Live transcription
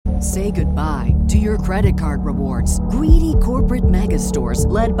Say goodbye to your credit card rewards. Greedy corporate mega stores,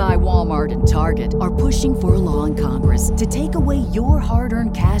 led by Walmart and Target, are pushing for a law in Congress to take away your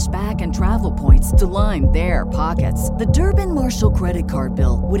hard-earned cash back and travel points to line their pockets. The Durbin-Marshall credit card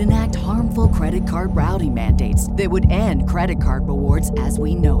bill would enact harmful credit card routing mandates that would end credit card rewards as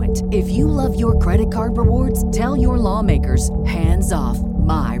we know it. If you love your credit card rewards, tell your lawmakers, hands off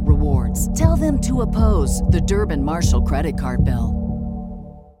my rewards. Tell them to oppose the Durbin-Marshall credit card bill.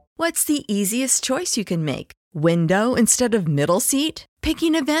 What's the easiest choice you can make? Window instead of middle seat?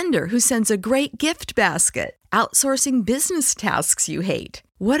 Picking a vendor who sends a great gift basket? Outsourcing business tasks you hate?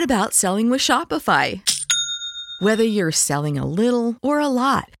 What about selling with Shopify? Whether you're selling a little or a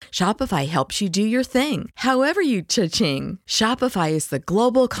lot, Shopify helps you do your thing, however you cha-ching. Shopify is the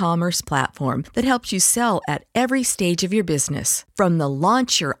global commerce platform that helps you sell at every stage of your business. From the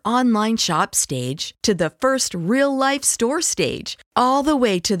launch your online shop stage to the first real-life store stage, all the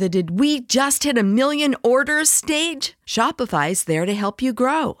way to the did we just hit 1 million orders stage. Shopify's there to help you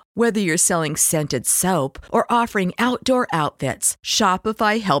grow. Whether you're selling scented soap or offering outdoor outfits,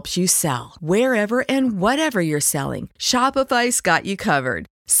 Shopify helps you sell. Wherever and whatever you're selling, Shopify's got you covered.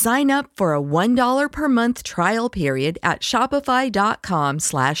 Sign up for a $1 per month trial period at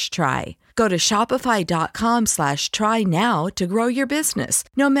shopify.com/try. Go to shopify.com/try now to grow your business,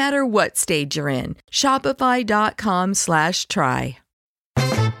 no matter what stage you're in. Shopify.com/try.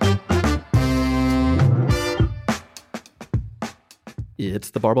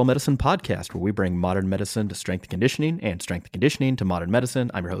 It's the Barbell Medicine Podcast, where we bring modern medicine to strength and conditioning to modern medicine.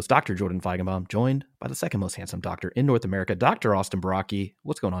 I'm your host, Dr. Jordan Feigenbaum, joined by the second most handsome doctor in North America, Dr. Austin Baraki.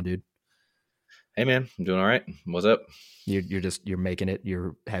 What's going on, dude? Hey, man. I'm doing all right. What's up? You're making it.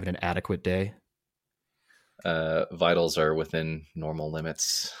 You're having an adequate day. Vitals are within normal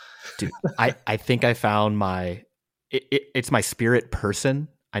limits. Dude, I think I found it's my spirit person.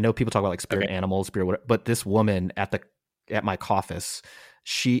 I know people talk about like spirit animals, spirit whatever, but this woman at my office,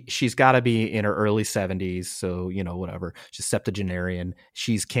 she's got to be in her early 70s, so whatever. She's septuagenarian.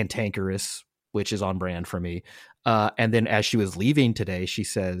 She's cantankerous, which is on brand for me. And then as she was leaving today, she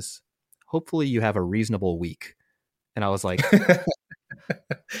says, "Hopefully you have a reasonable week." And I was like,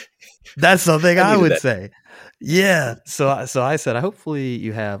 "That's something I would say." Yeah. So I said, "Hopefully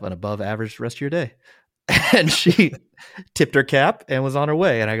you have an above average rest of your day." And she tipped her cap and was on her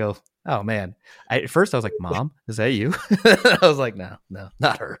way. And I go, "Oh man!" At first I was like, "Mom, is that you?" I was like, "No,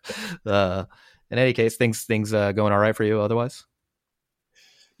 not her." In any case, things going all right for you otherwise?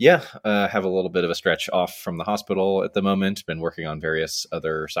 Yeah, have a little bit of a stretch off from the hospital at the moment. Been working on various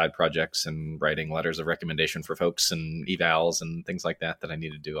other side projects and writing letters of recommendation for folks and evals and things like that I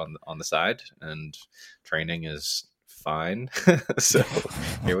need to do on the side. And training is fine. So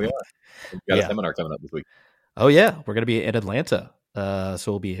here we are. We've got a seminar coming up this week. Oh yeah, we're going to be in Atlanta. So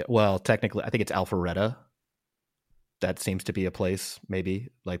we'll be, technically, I think it's Alpharetta. That seems to be a place, maybe.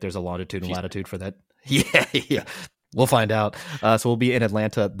 Like there's a longitude and latitude for that. Yeah. We'll find out. So we'll be in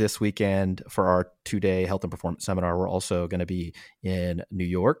Atlanta this weekend for our 2-day health and performance seminar. We're also going to be in New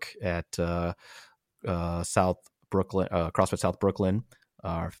York at South Brooklyn, CrossFit South Brooklyn,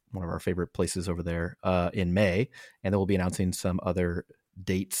 one of our favorite places over there, in May. And then we'll be announcing some other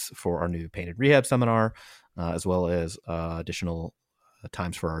dates for our new pain and rehab seminar, as well as additional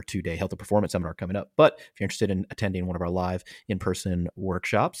times for our 2-day health and performance seminar coming up. But if you're interested in attending one of our live in-person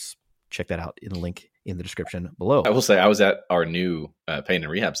workshops, check that out in the link in the description below. I will say I was at our new pain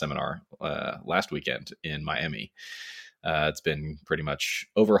and rehab seminar last weekend in Miami. It's been pretty much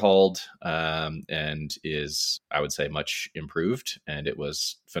overhauled and is, I would say, much improved. And it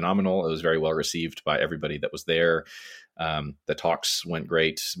was phenomenal. It was very well received by everybody that was there. The talks went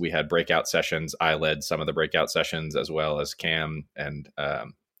great. We had breakout sessions. I led some of the breakout sessions, as well as Cam and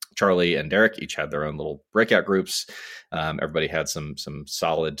Charlie and Derek each had their own little breakout groups. Everybody had some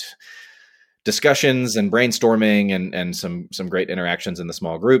solid discussions and brainstorming and some great interactions in the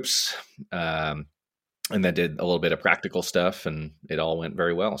small groups. And then did a little bit of practical stuff, and it all went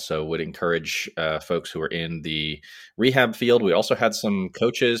very well. So would encourage folks who are in the rehab field. We also had some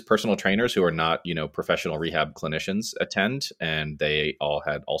coaches, personal trainers who are not, professional rehab clinicians attend, and they all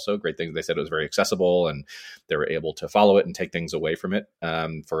had also great things. They said it was very accessible, and they were able to follow it and take things away from it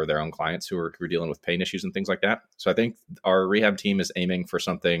for their own clients who are dealing with pain issues and things like that. So I think our rehab team is aiming for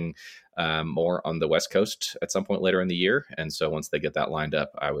something more on the West Coast at some point later in the year. And so once they get that lined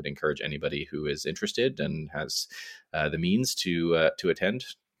up, I would encourage anybody who is interested and has the means to attend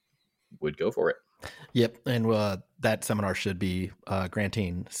would go for it. Yep. And that seminar should be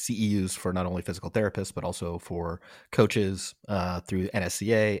granting CEUs for not only physical therapists, but also for coaches through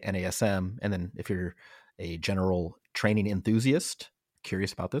NSCA, NASM. And then if you're a general training enthusiast,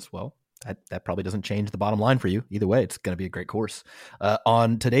 curious about this, well, that probably doesn't change the bottom line for you. Either way, it's going to be a great course.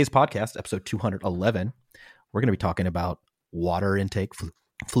 On today's podcast, episode 211, we're going to be talking about water intake,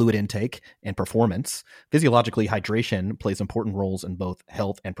 fluid intake, and performance. Physiologically, hydration plays important roles in both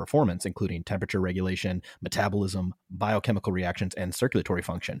health and performance, including temperature regulation, metabolism, biochemical reactions, and circulatory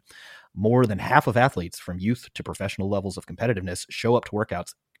function. More than half of athletes from youth to professional levels of competitiveness show up to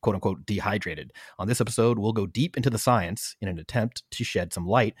workouts quote unquote dehydrated. On this episode, we'll go deep into the science in an attempt to shed some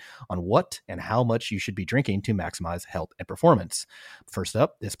light on what and how much you should be drinking to maximize health and performance. First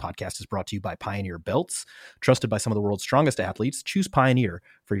up, this podcast is brought to you by Pioneer Belts. Trusted by some of the world's strongest athletes, choose Pioneer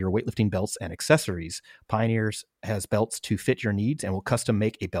for your weightlifting belts and accessories. Pioneers has belts to fit your needs and will custom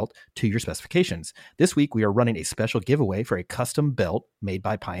make a belt to your specifications. This week, we are running a special giveaway for a custom belt made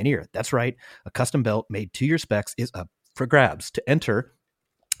by Pioneer. That's right, a custom belt made to your specs is up for grabs. To enter,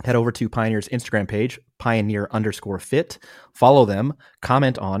 head over to Pioneer's Instagram page, Pioneer_fit. Follow them,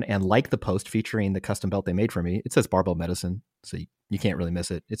 comment on, and like the post featuring the custom belt they made for me. It says Barbell Medicine, so you can't really miss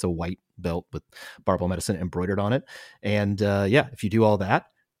it. It's a white belt with Barbell Medicine embroidered on it. And if you do all that,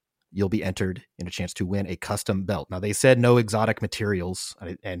 you'll be entered in a chance to win a custom belt. Now, they said no exotic materials.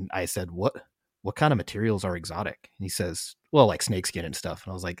 And I said, what kind of materials are exotic? And he says, well, like snakeskin and stuff.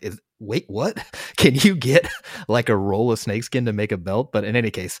 And I was like, wait, what? Can you get like a roll of snakeskin to make a belt? But in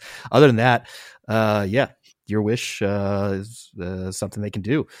any case, other than that, your wish is something they can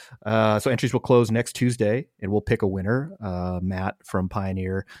do. So entries will close next Tuesday, and we'll pick a winner. Matt from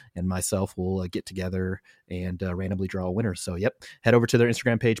Pioneer and myself will get together and randomly draw a winner. So, head over to their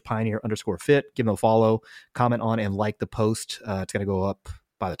Instagram page, Pioneer_fit. Give them a follow, comment on, and like the post. It's going to go up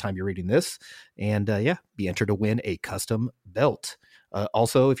by the time you're reading this, and be entered to win a custom belt.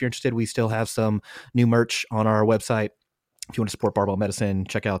 Also, if you're interested, we still have some new merch on our website. If you want to support Barbell Medicine,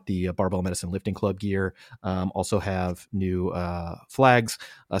 check out the Barbell Medicine Lifting Club gear. Also have new flags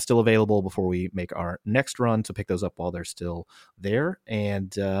still available before we make our next run, so pick those up while they're still there.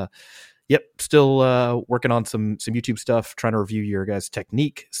 And still working on some YouTube stuff, trying to review your guys'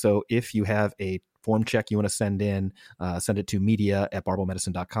 technique. So if you have a form check you want to send in, send it to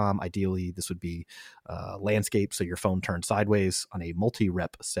media@barbellmedicine.com. Ideally, this would be landscape, so your phone turned sideways on a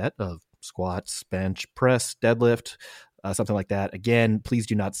multi-rep set of squats, bench, press, deadlift, something like that. Again, please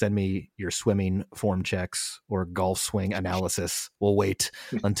do not send me your swimming form checks or golf swing analysis. We'll wait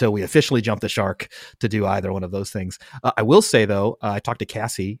until we officially jump the shark to do either one of those things. I will say, though, I talked to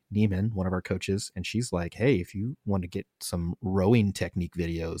Cassie Neiman, one of our coaches, and she's like, hey, if you want to get some rowing technique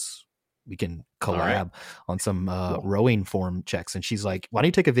videos, we can collab on some rowing form checks. And she's like, why don't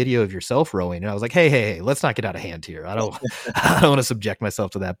you take a video of yourself rowing? And I was like, hey, let's not get out of hand here. I don't want to subject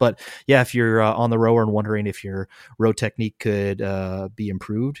myself to that. But yeah, if you're on the rower and wondering if your row technique could be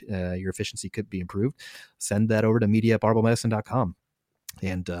improved, your efficiency could be improved, send that over to media@barbellmedicine.com.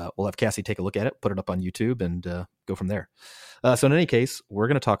 And we'll have Cassie take a look at it, put it up on YouTube, and go from there. So in any case, we're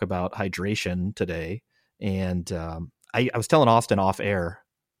going to talk about hydration today. And I was telling Austin off air,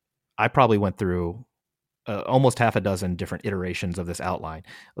 I probably went through almost half a dozen different iterations of this outline,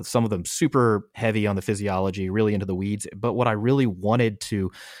 with some of them super heavy on the physiology, really into the weeds. But what I really wanted to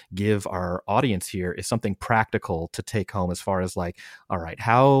give our audience here is something practical to take home, as far as like, all right,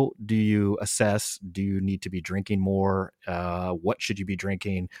 how do you assess? Do you need to be drinking more? What should you be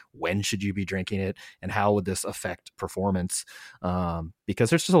drinking? When should you be drinking it? And how would this affect performance?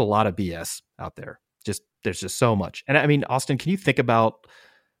 Because there's just a lot of BS out there. There's just so much. And I mean, Austin, can you think about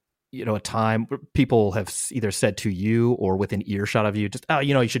a time where people have either said to you or within earshot of you, just,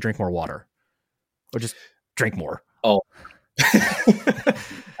 you should drink more water, or just drink more? Oh,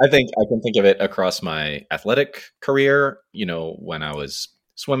 I think I can think of it across my athletic career, when I was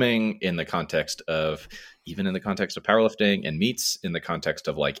swimming, in the context of powerlifting, and meets in the context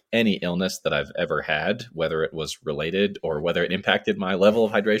of like any illness that I've ever had, whether it was related or whether it impacted my level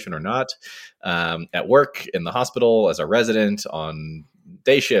of hydration or not, at work, in the hospital, as a resident, on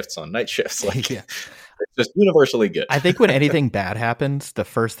day shifts, on night shifts, it's just universally good. I think when anything bad happens, the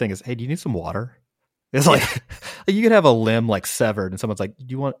first thing is, hey, do you need some water? It's like, you could have a limb like severed and someone's like,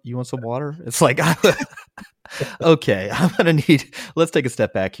 you want some water? It's like, okay, let's take a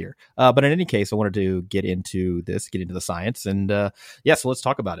step back here. But in any case, I wanted to get into the science, and so let's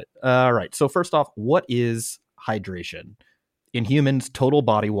talk about it. All right. So first off, what is hydration? In humans, total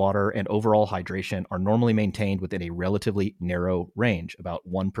body water and overall hydration are normally maintained within a relatively narrow range, about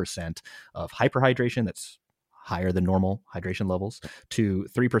 1% of hyperhydration, that's higher than normal hydration levels, to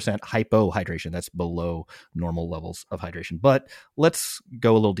 3% hypohydration. That's below normal levels of hydration. But let's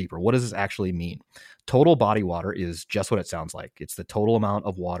go a little deeper. What does this actually mean? Total body water is just what it sounds like. It's the total amount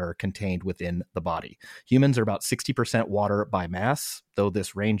of water contained within the body. Humans are about 60% water by mass, though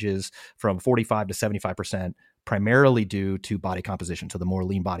this ranges from 45 to 75%, primarily due to body composition. So the more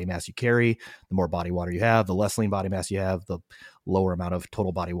lean body mass you carry, the more body water you have. The less lean body mass you have, the lower amount of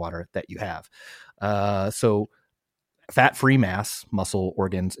total body water that you have. So fat-free mass, muscle,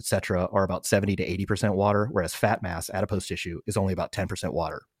 organs, etc., are about 70 to 80% water, whereas fat mass, adipose tissue, is only about 10%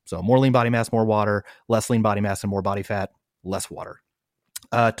 water. So more lean body mass, more water; less lean body mass and more body fat, less water.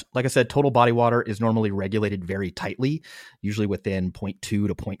 Like I said, total body water is normally regulated very tightly, usually within 0.2 to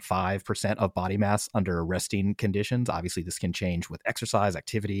 0.5% of body mass under resting conditions. Obviously, this can change with exercise,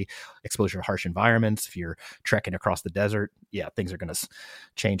 activity, exposure to harsh environments. If you're trekking across the desert, things are going to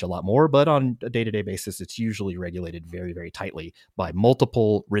change a lot more. But on a day-to-day basis, it's usually regulated very, very tightly by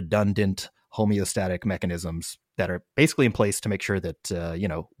multiple redundant homeostatic mechanisms that are basically in place to make sure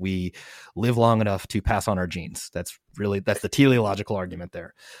that we live long enough to pass on our genes. That's the teleological argument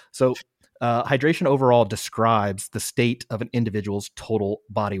there. So hydration overall describes the state of an individual's total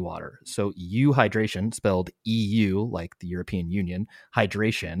body water. So euhydration, spelled EU, like the European Union,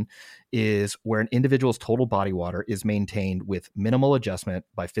 hydration is where an individual's total body water is maintained with minimal adjustment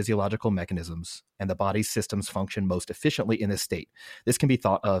by physiological mechanisms, and the body's systems function most efficiently in this state. This can be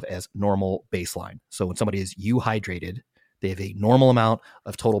thought of as normal baseline. So when somebody is euhydrated, they have a normal amount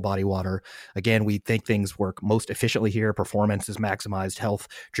of total body water. Again, we think things work most efficiently here. Performance is maximized. Health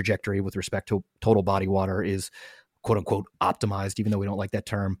trajectory with respect to total body water is quote unquote optimized, even though we don't like that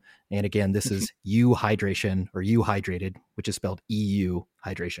term. And again, this is euhydration or euhydrated, which is spelled EU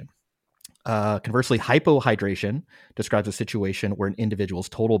hydration. Conversely, hypohydration describes a situation where an individual's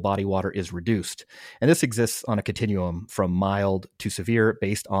total body water is reduced. And this exists on a continuum from mild to severe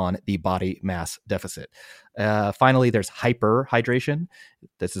based on the body mass deficit. Finally, there's hyperhydration.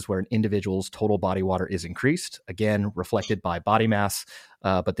 This is where an individual's total body water is increased, again, reflected by body mass.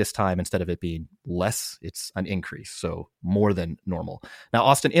 But this time, instead of it being less, it's an increase. So more than normal. Now,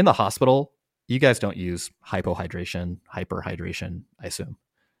 Austin, in the hospital, you guys don't use hypohydration, hyperhydration, I assume.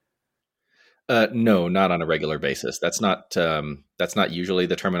 No, not on a regular basis. That's not usually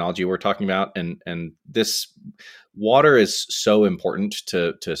the terminology we're talking about. And this water is so important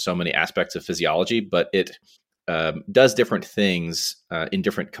to so many aspects of physiology, but it does different things in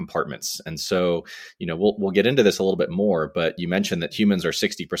different compartments. And so, we'll get into this a little bit more, but you mentioned that humans are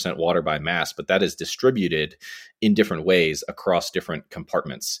 60% water by mass, but that is distributed in different ways across different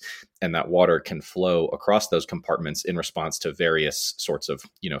compartments. And that water can flow across those compartments in response to various sorts of,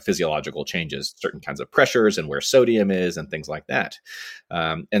 physiological changes, certain kinds of pressures and where sodium is and things like that.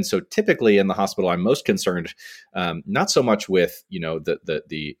 And so typically in the hospital, I'm most concerned, not so much with,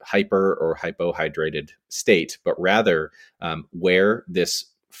 the hyper or hypohydrated state, but rather where this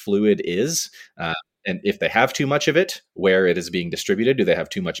fluid is. And if they have too much of it, where it is being distributed, do they have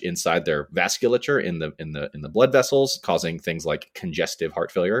too much inside their vasculature in the blood vessels, causing things like congestive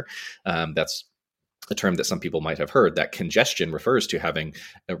heart failure? That's a term that some people might have heard. That congestion refers to having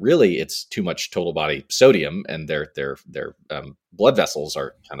really it's too much total body sodium, and their blood vessels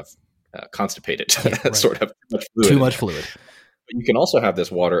are kind of constipated, right. Sort of too much fluid. You can also have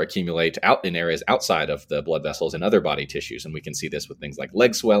this water accumulate out in areas outside of the blood vessels and other body tissues. And we can see this with things like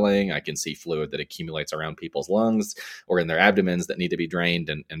leg swelling. I can see fluid that accumulates around people's lungs or in their abdomens that need to be drained,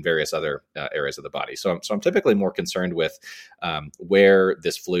 and various other areas of the body. So I'm typically more concerned with where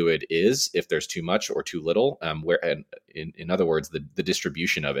this fluid is, if there's too much or too little, in other words, the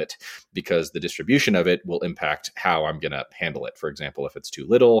distribution of it, because the distribution of it will impact how I'm going to handle it. For example, if it's too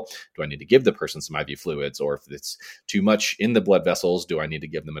little, do I need to give the person some IV fluids? Or if it's too much in the blood vessels, do I need to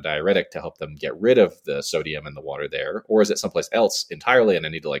give them a diuretic to help them get rid of the sodium and the water there? Or is it someplace else entirely and I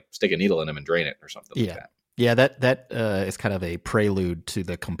need to stick a needle in them and drain it or something like that? Yeah, that is kind of a prelude to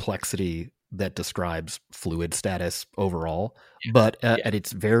the complexity that describes fluid status overall. Yeah. But at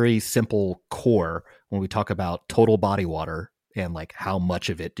its very simple core, when we talk about total body water and how much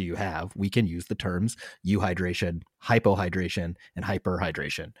of it do you have, we can use the terms euhydration, hypohydration, and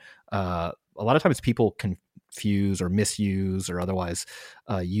hyperhydration. A lot of times people confuse or misuse or otherwise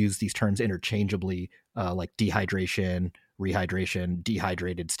use these terms interchangeably, like dehydration, rehydration,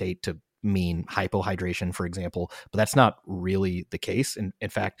 dehydrated state to mean hypohydration, for example, but that's not really the case. In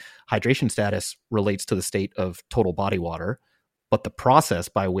fact, hydration status relates to the state of total body water, but the process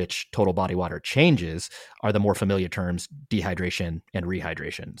by which total body water changes are the more familiar terms dehydration and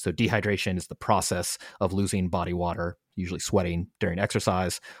rehydration. So dehydration is the process of losing body water usually sweating during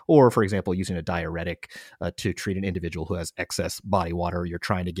exercise, or, for example, using a diuretic to treat an individual who has excess body water. You're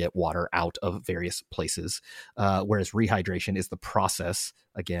trying to get water out of various places, whereas rehydration is the process,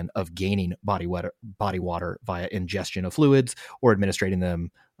 again, of gaining body water via ingestion of fluids or administrating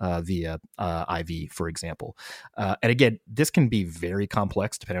them via IV, for example. And again, this can be very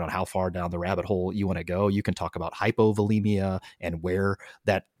complex depending on how far down the rabbit hole you want to go. You can talk about hypovolemia and where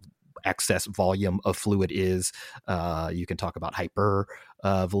that excess volume of fluid is. You can talk about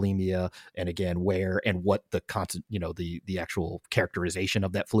hypervolemia, and again, where and what the constant, the actual characterization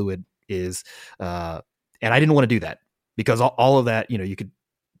of that fluid is. And I didn't want to do that because all of that, you could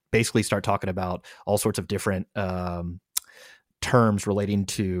basically start talking about all sorts of different terms relating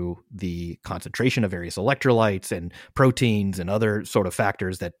to the concentration of various electrolytes and proteins and other sort of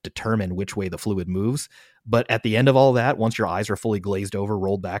factors that determine which way the fluid moves. But at the end of all that, once your eyes are fully glazed over,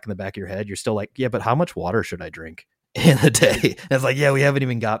 rolled back in the back of your head, you're still like, yeah, but how much water should I drink in a day? And it's like, yeah, we haven't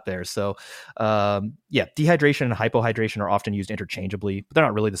even got there. So dehydration and hypohydration are often used interchangeably, but they're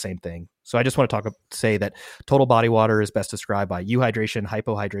not really the same thing. So I just want to say that total body water is best described by euhydration,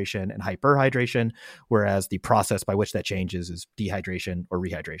 hypohydration, and hyperhydration, whereas the process by which that changes is dehydration or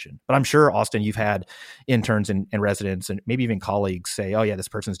rehydration. But I'm sure, Austin, you've had interns and residents and maybe even colleagues say, oh yeah, this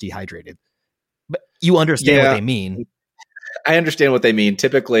person's dehydrated. But you understand what they mean. I understand what they mean.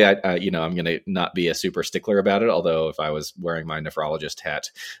 Typically, I'm going to not be a super stickler about it. Although, if I was wearing my nephrologist hat,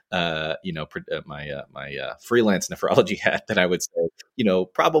 my freelance nephrology hat, then I would say,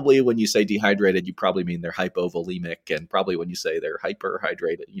 probably when you say dehydrated, you probably mean they're hypovolemic, and probably when you say they're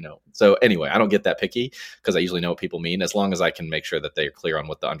hyperhydrated, So anyway, I don't get that picky because I usually know what people mean, as long as I can make sure that they're clear on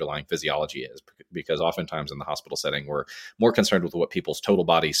what the underlying physiology is. Because oftentimes in the hospital setting, we're more concerned with what people's total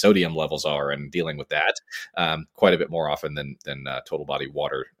body sodium levels are and dealing with that quite a bit more often than total body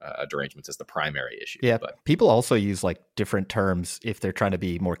water derangements is the primary issue. Yeah, but people also use like different terms if they're trying to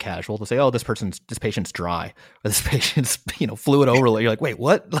be more casual to say, "Oh, this patient's dry," or "This patient's fluid overload." You're like, "Wait,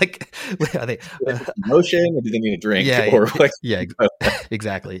 what? Like, are they motion, or do they need a drink?"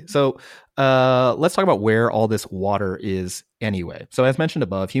 Exactly. So let's talk about where all this water is anyway. So as mentioned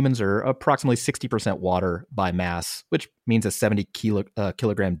above, humans are approximately 60% water by mass, which means a 70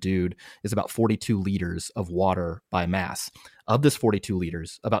 kilogram dude is about 42 liters of water by mass. Of this 42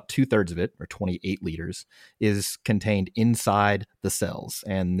 liters, about 2/3 of it, or 28 liters, is contained inside the cells.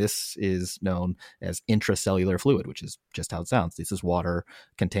 And this is known as intracellular fluid, which is just how it sounds. This is water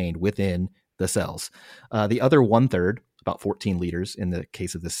contained within the cells. The other 1/3, about 14 liters in the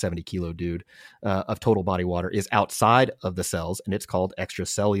case of this 70 kilo dude, of total body water is outside of the cells, and it's called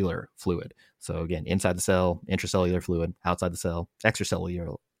extracellular fluid. So again, inside the cell, intracellular fluid; outside the cell,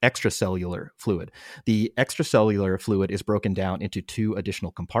 extracellular fluid. The extracellular fluid is broken down into two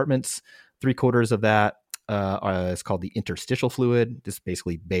additional compartments. 3/4 of that is called the interstitial fluid. This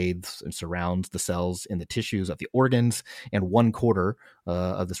basically bathes and surrounds the cells in the tissues of the organs. And 1/4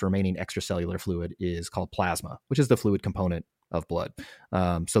 of this remaining extracellular fluid is called plasma, which is the fluid component of blood.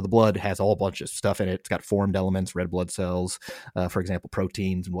 So the blood has a whole bunch of stuff in it. It's got formed elements, red blood cells, for example,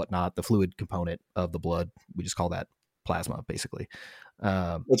 proteins and whatnot. The fluid component of the blood, we just call that plasma, basically.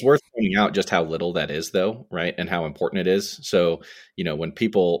 It's worth pointing out just how little that is, though, right? And how important it is. So, when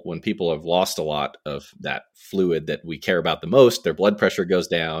people have lost a lot of that fluid that we care about the most, their blood pressure goes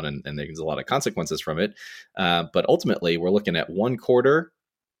down, and there's a lot of consequences from it. But ultimately, we're looking at 1/4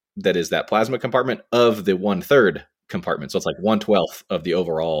 that is that plasma compartment of the 1/3 compartment. So it's like 1/12 of the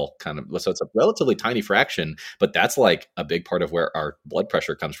overall so it's a relatively tiny fraction, but that's like a big part of where our blood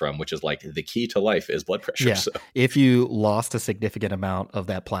pressure comes from, which is like the key to life is blood pressure. Yeah. So if you lost a significant amount of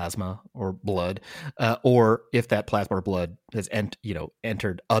that plasma or blood, or if that plasma or blood has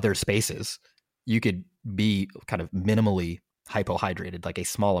entered other spaces, you could be kind of minimally hypohydrated, like a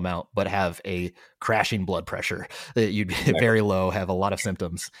small amount, but have a crashing blood pressure that you'd be very low, have a lot of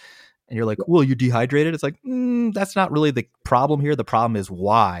symptoms. And you're like, well, you're dehydrated. It's like, that's not really the problem here. The problem is,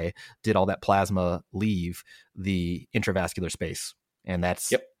 why did all that plasma leave the intravascular space? And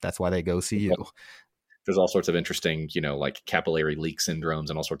that's why they go see you. There's all sorts of interesting, like capillary leak syndromes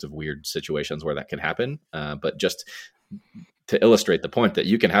and all sorts of weird situations where that can happen. But just to illustrate the point that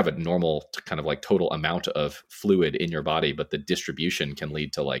you can have a normal kind of like total amount of fluid in your body, but the distribution can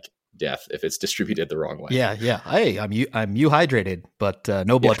lead to like death if it's distributed the wrong way. Yeah. Hey, I'm euhydrated, but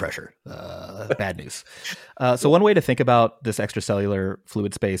no blood pressure. Bad news. So one way to think about this extracellular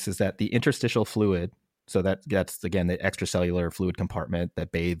fluid space is that the interstitial fluid, So that's, again, the extracellular fluid compartment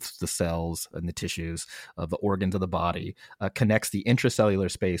that bathes the cells and the tissues of the organs of the body, connects the intracellular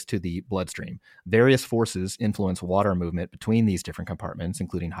space to the bloodstream. Various forces influence water movement between these different compartments,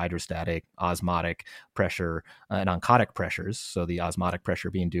 including hydrostatic, osmotic pressure, and oncotic pressures. So the osmotic pressure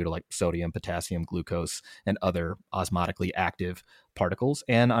being due to like sodium, potassium, glucose, and other osmotically active particles,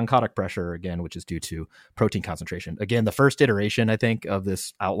 and oncotic pressure, again, which is due to protein concentration. Again, the first iteration, I think, of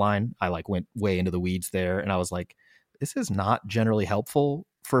this outline, I like went way into the weeds there, and I was like, this is not generally helpful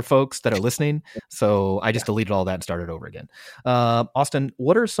for folks that are listening. So I just deleted all that and started over again. Austin,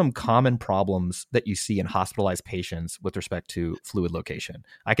 what are some common problems that you see in hospitalized patients with respect to fluid location?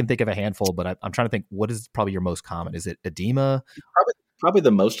 I can think of a handful, but I'm trying to think, what is probably your most common? Is it edema? Probably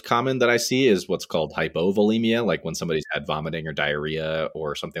the most common that I see is what's called hypovolemia, like when somebody's had vomiting or diarrhea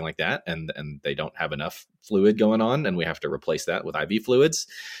or something like that, and they don't have enough fluid going on, and we have to replace that with IV fluids.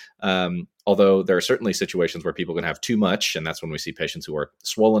 Although there are certainly situations where people can have too much, and that's when we see patients who are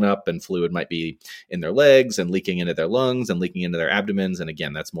swollen up and fluid might be in their legs and leaking into their lungs and leaking into their abdomens. And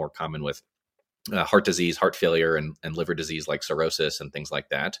again, that's more common with heart disease, heart failure, and liver disease like cirrhosis and things like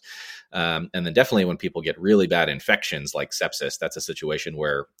that. And then definitely when people get really bad infections like sepsis, that's a situation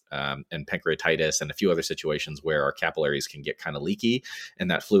where, and pancreatitis and a few other situations where our capillaries can get kind of leaky,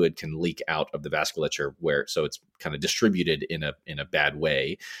 and that fluid can leak out of the vasculature so it's kind of distributed in a bad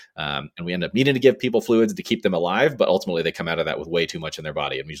way. And we end up needing to give people fluids to keep them alive, but ultimately they come out of that with way too much in their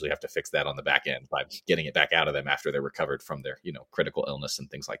body, and we usually have to fix that on the back end by getting it back out of them after they're recovered from their, critical illness and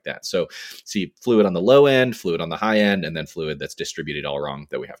things like that. So see fluid on the low end, fluid on the high end, and then fluid that's distributed all wrong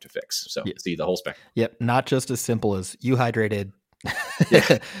that we have to fix. So see the whole spectrum. Yep. Not just as simple as you hydrated,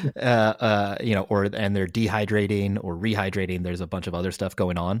 and they're dehydrating or rehydrating. There's a bunch of other stuff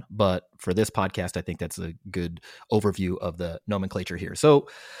going on. But for this podcast, I think that's a good overview of the nomenclature here. So,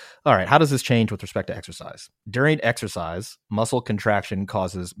 all right, how does this change with respect to exercise? During exercise, muscle contraction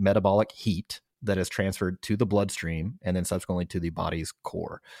causes metabolic heat that is transferred to the bloodstream and then subsequently to the body's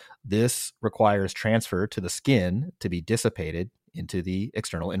core. This requires transfer to the skin to be dissipated into the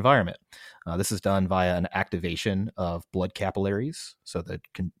external environment. This is done via an activation of blood capillaries, so the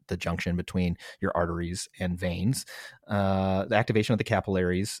junction between your arteries and veins. The activation of the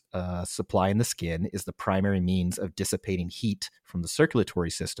capillaries supplying the skin is the primary means of dissipating heat from the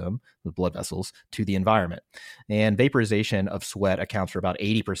circulatory system, the blood vessels, to the environment. And vaporization of sweat accounts for about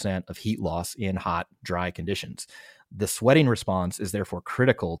 80% of heat loss in hot, dry conditions. The sweating response is therefore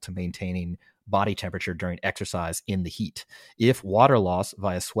critical to maintaining body temperature during exercise in the heat. If water loss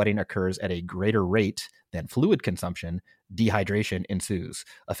via sweating occurs at a greater rate than fluid consumption, dehydration ensues,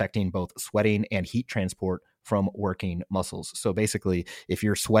 affecting both sweating and heat transport from working muscles. So basically, if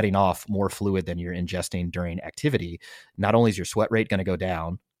you're sweating off more fluid than you're ingesting during activity, not only is your sweat rate going to go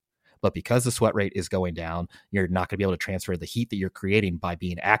down, but because the sweat rate is going down, you're not going to be able to transfer the heat that you're creating by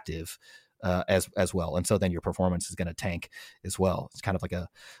being active as well. And so then your performance is going to tank as well. It's kind of like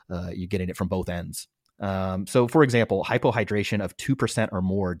you're getting it from both ends. So for example, hypohydration of 2% or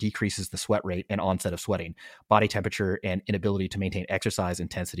more decreases the sweat rate and onset of sweating. Body temperature and inability to maintain exercise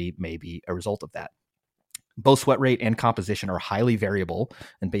intensity may be a result of that. Both sweat rate and composition are highly variable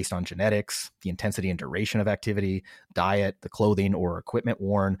and based on genetics, the intensity and duration of activity, diet, the clothing or equipment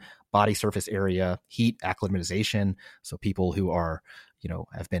worn, body surface area, heat acclimatization. So people who are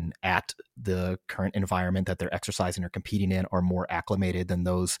have been at the current environment that they're exercising or competing in are more acclimated than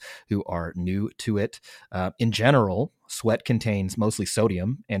those who are new to it. In general, sweat contains mostly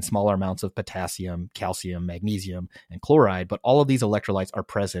sodium and smaller amounts of potassium, calcium, magnesium, and chloride, but all of these electrolytes are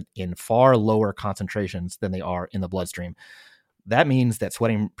present in far lower concentrations than they are in the bloodstream. That means that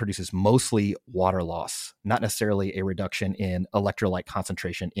sweating produces mostly water loss, not necessarily a reduction in electrolyte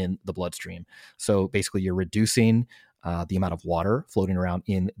concentration in the bloodstream. So basically, you're reducing the amount of water floating around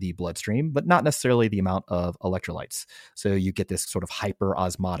in the bloodstream, but not necessarily the amount of electrolytes. So you get this sort of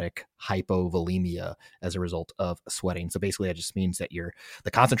hyperosmotic hypovolemia as a result of sweating. So basically that just means that the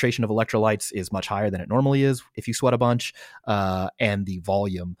concentration of electrolytes is much higher than it normally is if you sweat a bunch, and the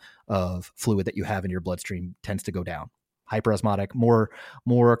volume of fluid that you have in your bloodstream tends to go down. Hyperosmotic,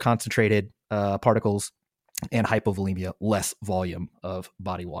 more concentrated particles, and hypovolemia, less volume of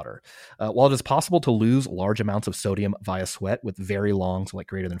body water. While it is possible to lose large amounts of sodium via sweat with very long, so like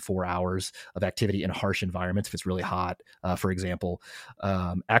greater than 4 hours of activity in harsh environments, if it's really hot, for example,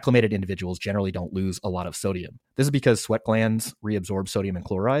 acclimated individuals generally don't lose a lot of sodium. This is because sweat glands reabsorb sodium and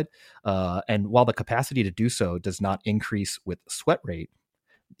chloride. And while the capacity to do so does not increase with sweat rate,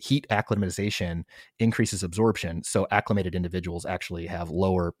 heat acclimatization increases absorption. So acclimated individuals actually have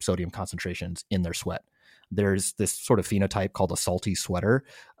lower sodium concentrations in their sweat. there's this sort of phenotype called a salty sweater,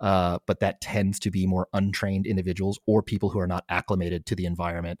 but that tends to be more untrained individuals or people who are not acclimated to the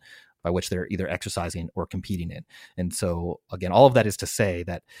environment by which they're either exercising or competing in. And so again, all of that is to say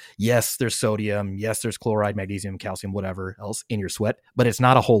that yes, there's sodium, yes, there's chloride, magnesium, calcium, whatever else in your sweat, but it's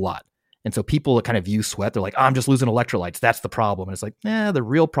not a whole lot. And so people that kind of view sweat, they're like, oh, I'm just losing electrolytes. That's the problem. And it's like, the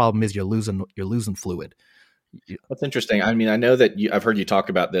real problem is you're losing fluid. That's interesting. I mean, I know that I've heard you talk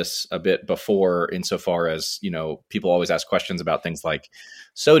about this a bit before, insofar as, people always ask questions about things like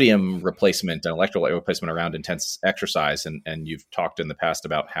sodium replacement and electrolyte replacement around intense exercise. And you've talked in the past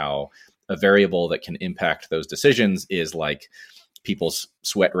about how a variable that can impact those decisions is like people's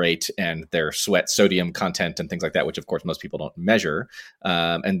sweat rate and their sweat sodium content and things like that, which of course most people don't measure.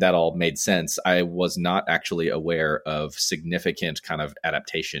 And that all made sense. I was not actually aware of significant kind of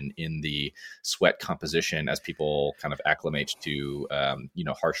adaptation in the sweat composition as people kind of acclimate to,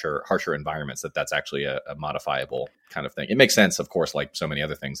 harsher environments, that's actually a modifiable kind of thing. It makes sense, of course, like so many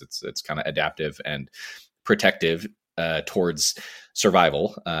other things, it's kind of adaptive and protective towards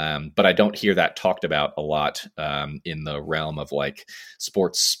survival. But I don't hear that talked about a lot in the realm of like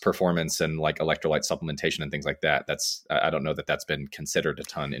sports performance and like electrolyte supplementation and things like that. I don't know that that's been considered a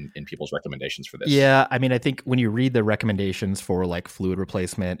ton in people's recommendations for this. Yeah. I mean, I think when you read the recommendations for like fluid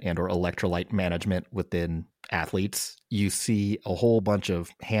replacement and or electrolyte management within athletes, you see a whole bunch of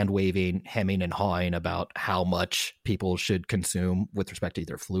hand waving, hemming and hawing about how much people should consume with respect to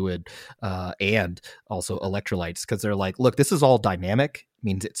either fluid and also electrolytes. Because they're like, look, this is all dynamic,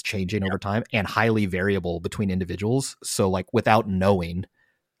 means it's changing over time and highly variable between individuals. So like without knowing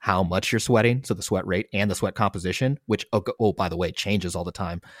how much you're sweating, so the sweat rate and the sweat composition, which, by the way, changes all the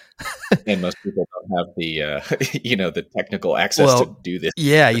time. And most people don't have the, the technical access to do this.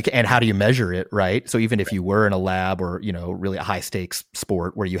 Yeah, you can, and how do you measure it, right? So even if you were in a lab or, really a high stakes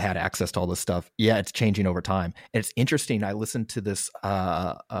sport where you had access to all this stuff, it's changing over time. And it's interesting. I listened to this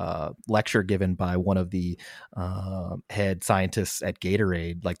lecture given by one of the head scientists at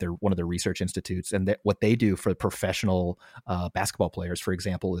Gatorade, like they're one of their research institutes, and what they do for professional basketball players, for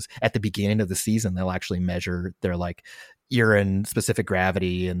example, is at the beginning of the season, they'll actually measure their like urine specific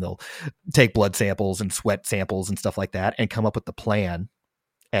gravity, and they'll take blood samples and sweat samples and stuff like that and come up with the plan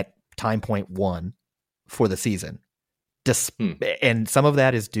at time point 1 for the season. And some of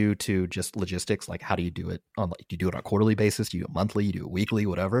that is due to just logistics, like how do you do it do you do it on a quarterly basis, do you do it monthly, you do it weekly,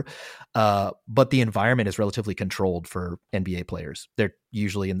 whatever. But the environment is relatively controlled for NBA players. They're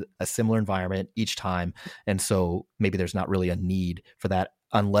usually in a similar environment each time. And so maybe there's not really a need for that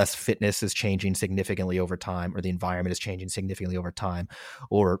unless fitness is changing significantly over time or the environment is changing significantly over time,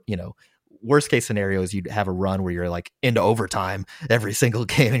 or, worst case scenario is you'd have a run where you're like into overtime every single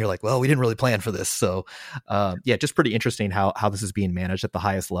game and you're like, well, we didn't really plan for this. So just pretty interesting how this is being managed at the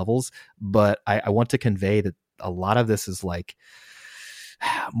highest levels. But I want to convey that a lot of this is like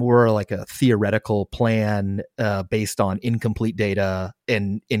more like a theoretical plan based on incomplete data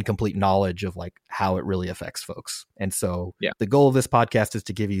and incomplete knowledge of like how it really affects folks. And so the goal of this podcast is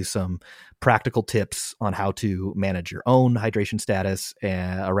to give you some practical tips on how to manage your own hydration status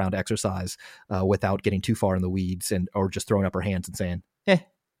around exercise without getting too far in the weeds or just throwing up our hands and saying, we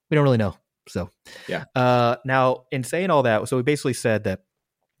don't really know. So now in saying all that, so we basically said that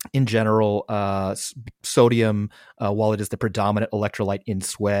in general, sodium, while it is the predominant electrolyte in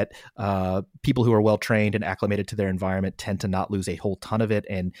sweat, people who are well trained and acclimated to their environment tend to not lose a whole ton of it.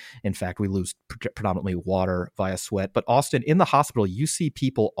 And in fact, we lose predominantly water via sweat. But Austin, in the hospital, you see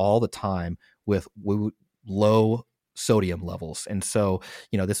people all the time with low sodium levels. And so,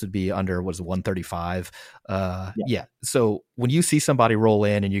 this would be under 135. So when you see somebody roll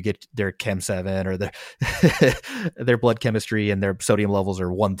in and you get their Chem 7 or their blood chemistry and their sodium levels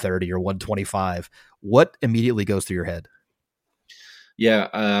are 130 or 125, what immediately goes through your head?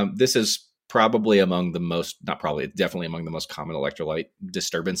 This is probably among the most, not probably, definitely among the most common electrolyte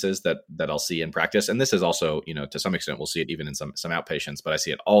disturbances that I'll see in practice. And this is also, to some extent, we'll see it even in some outpatients, but I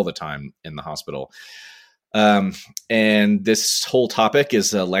see it all the time in the hospital. And this whole topic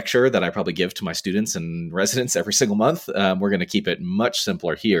is a lecture that I probably give to my students and residents every single month. We're going to keep it much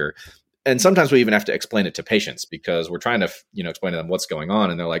simpler here. And sometimes we even have to explain it to patients because we're trying to, explain to them what's going on.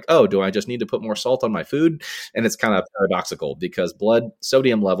 And they're like, oh, do I just need to put more salt on my food? And it's kind of paradoxical because blood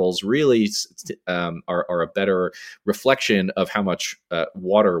sodium levels really are a better reflection of how much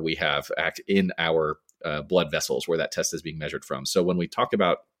water we have in our blood vessels where that test is being measured from. So when we talk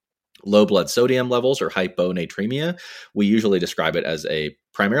about low blood sodium levels or hyponatremia, we usually describe it as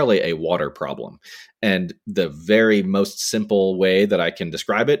primarily a water problem. And the very most simple way that I can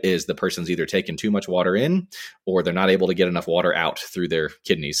describe it is the person's either taken too much water in or they're not able to get enough water out through their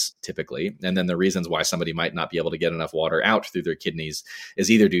kidneys typically. And then the reasons why somebody might not be able to get enough water out through their kidneys is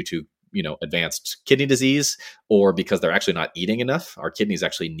either due to advanced kidney disease, or because they're actually not eating enough. Our kidneys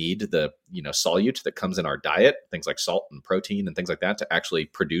actually need the, solute that comes in our diet, things like salt and protein and things like that, to actually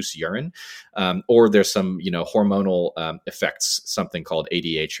produce urine. Or there's some, hormonal effects, something called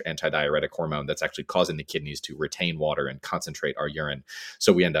ADH, antidiuretic hormone, that's actually causing the kidneys to retain water and concentrate our urine.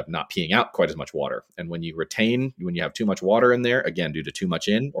 So we end up not peeing out quite as much water. And when you have too much water in there, again, due to too much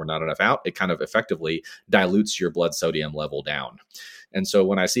in or not enough out, it kind of effectively dilutes your blood sodium level down. And so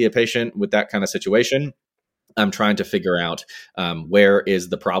when I see a patient with that kind of situation, I'm trying to figure out where is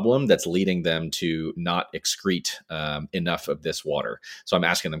the problem that's leading them to not excrete enough of this water. So I'm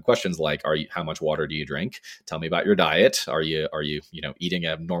asking them questions like, how much water do you drink? Tell me about your diet. Are you eating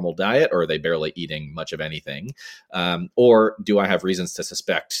a normal diet, or are they barely eating much of anything? Or do I have reasons to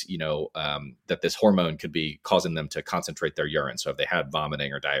suspect, that this hormone could be causing them to concentrate their urine? So if they had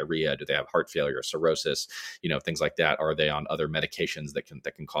vomiting or diarrhea, do they have heart failure or cirrhosis, things like that? Are they on other medications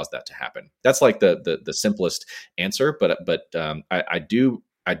that can cause that to happen? That's like the simplest answer, but I do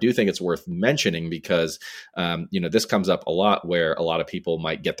think it's worth mentioning because, this comes up a lot where a lot of people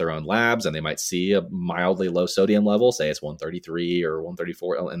might get their own labs and they might see a mildly low sodium level, say it's 133 or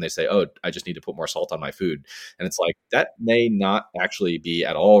 134, and they say, oh, I just need to put more salt on my food. And it's like, that may not actually be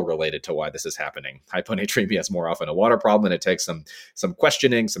at all related to why this is happening. Hyponatremia is more often a water problem, and it takes some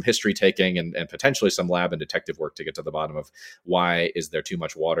questioning, some history taking, and potentially some lab and detective work to get to the bottom of why is there too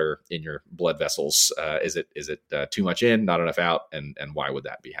much water in your blood vessels? Is it too much in, not enough out? And why would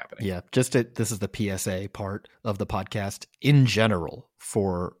that be happening? Yeah, this is the PSA part of the podcast. In general,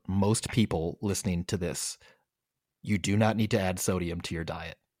 for most people listening to this, you do not need to add sodium to your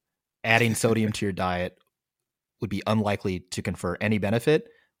diet. Adding sodium to your diet would be unlikely to confer any benefit,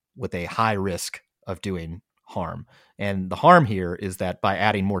 with a high risk of doing harm. And the harm here is that by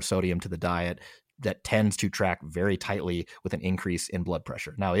adding more sodium to the diet, that tends to track very tightly with an increase in blood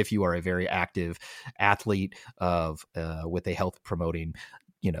pressure. Now, if you are a very active athlete with a health promoting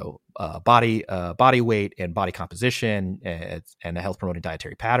body weight and body composition and a health promoting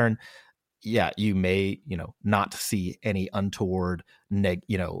dietary pattern, you may not see any untoward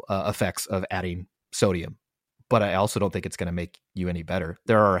effects of adding sodium. But I also don't think it's going to make you any better.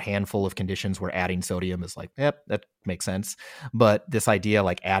 There are a handful of conditions where adding sodium is like, yep, that makes sense. But this idea,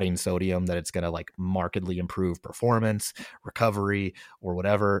 like adding sodium, that it's going to like markedly improve performance, recovery, or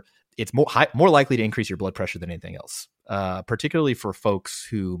whatever, it's more likely to increase your blood pressure than anything else. Particularly for folks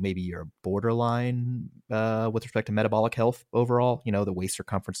who maybe are borderline with respect to metabolic health overall. The waist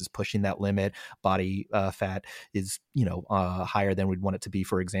circumference is pushing that limit. Body fat is higher than we'd want it to be.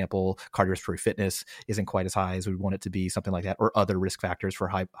 For example, cardiorespiratory fitness isn't quite as high as we'd want it to be, something like that, or other risk factors for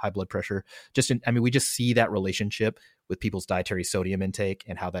high blood pressure. We just see that relationship with people's dietary sodium intake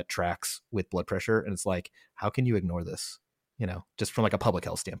and how that tracks with blood pressure. And it's like, how can you ignore this? Just from like a public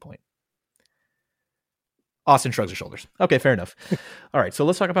health standpoint. Austin shrugs his shoulders. Okay, fair enough. All right, so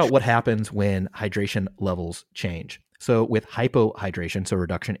let's talk about what happens when hydration levels change. So with hypohydration, so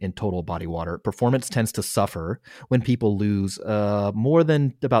reduction in total body water, performance tends to suffer when people lose more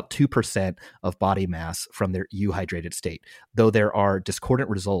than about 2% of body mass from their euhydrated state, though there are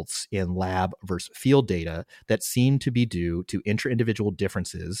discordant results in lab versus field data that seem to be due to intra-individual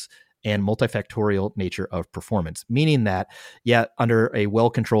differences and multifactorial nature of performance, meaning that, under a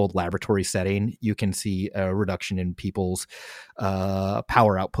well-controlled laboratory setting, you can see a reduction in people's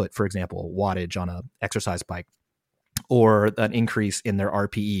power output, for example, wattage on a exercise bike, or an increase in their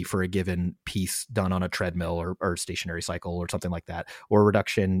RPE for a given piece done on a treadmill or stationary cycle or something like that, or a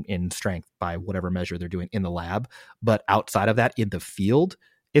reduction in strength by whatever measure they're doing in the lab. But outside of that, in the field,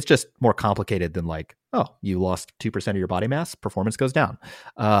 it's just more complicated than like, oh, you lost 2% of your body mass, performance goes down.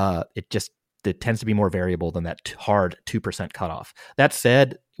 It tends to be more variable than that hard 2% cutoff. That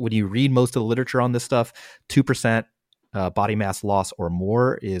said, when you read most of the literature on this stuff, 2% body mass loss or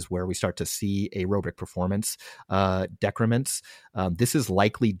more is where we start to see aerobic performance decrements. This is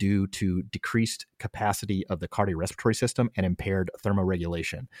likely due to decreased capacity of the cardiorespiratory system and impaired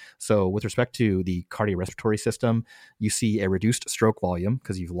thermoregulation. So with respect to the cardiorespiratory system, you see a reduced stroke volume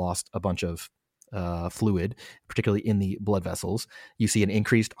because you've lost a bunch of fluid, particularly in the blood vessels. You see an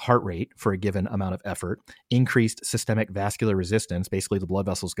increased heart rate for a given amount of effort, increased systemic vascular resistance. Basically, the blood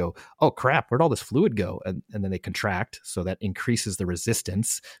vessels go, oh crap, where'd all this fluid go? And then they contract. So that increases the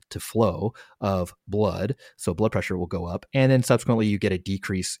resistance to flow of blood. So blood pressure will go up. And then subsequently, you get a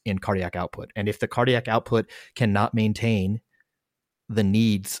decrease in cardiac output. And if the cardiac output cannot maintain the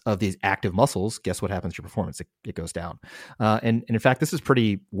needs of these active muscles, guess what happens to your performance? It goes down. And in fact, this is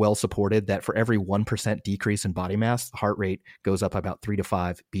pretty well supported that for every 1% decrease in body mass, the heart rate goes up about 3 to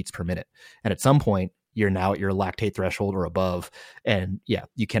 5 beats per minute. And at some point, you're now at your lactate threshold or above. And yeah,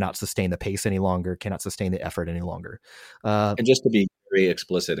 you cannot sustain the pace any longer, cannot sustain the effort any longer. And just to be very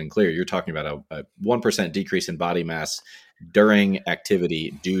explicit and clear, you're talking about a 1% decrease in body mass during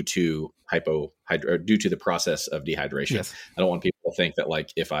activity due to due to the process of dehydration. Yes. I don't want people to think that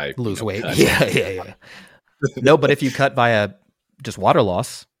like if I lose weight, yeah. No, but if you cut via just water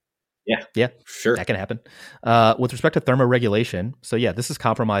loss, yeah, sure, that can happen. With respect to thermoregulation, so yeah, this is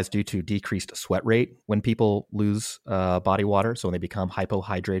compromised due to decreased sweat rate when people lose body water. So when they become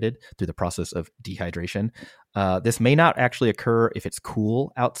hypohydrated through the process of dehydration, this may not actually occur if it's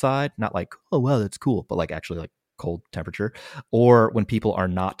cool outside. Not like, oh well, it's cool, but like actually like cold temperature, or when people are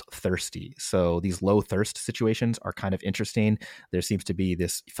not thirsty. So these low thirst situations are kind of interesting. There seems to be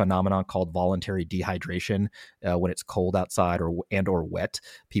this phenomenon called voluntary dehydration. When it's cold outside or wet,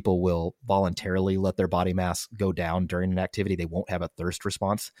 people will voluntarily let their body mass go down during an activity. They won't have a thirst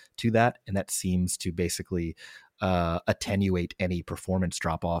response to that. And that seems to basically attenuate any performance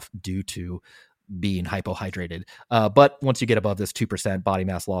drop off due to being hypohydrated. But once you get above this 2% body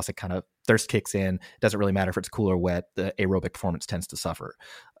mass loss, it kind of thirst kicks in. It doesn't really matter if it's cool or wet. The aerobic performance tends to suffer.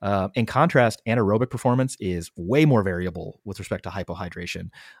 In contrast, anaerobic performance is way more variable with respect to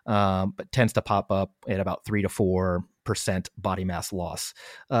hypohydration, but tends to pop up at about 3 to 4% body mass loss.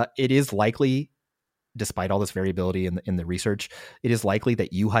 It is likely, despite all this variability in the research, it is likely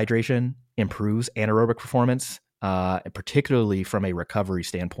that euhydration improves anaerobic performance, particularly from a recovery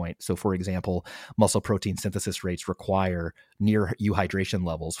standpoint. So, for example, muscle protein synthesis rates require near euhydration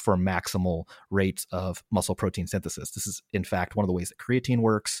levels for maximal rates of muscle protein synthesis. This is, in fact, one of the ways that creatine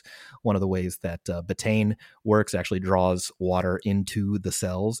works. One of the ways that betaine works, actually draws water into the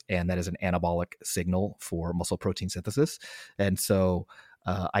cells, and that is an anabolic signal for muscle protein synthesis. And so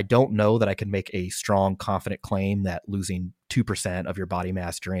I don't know that I can make a strong, confident claim that losing 2% of your body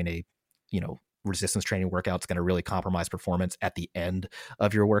mass during a, resistance training workout is going to really compromise performance at the end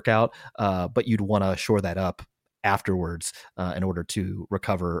of your workout. But you'd want to shore that up afterwards in order to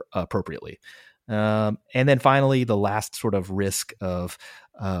recover appropriately. And then finally, the last sort of risk of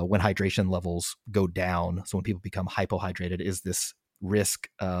when hydration levels go down, so when people become hypohydrated, is this risk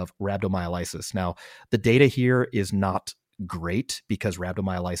of rhabdomyolysis. Now, the data here is not great because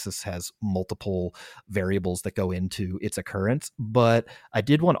rhabdomyolysis has multiple variables that go into its occurrence. But I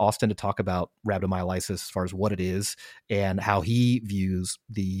did want Austin to talk about rhabdomyolysis as far as what it is and how he views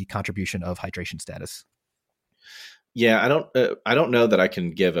the contribution of hydration status. Yeah, I don't know that I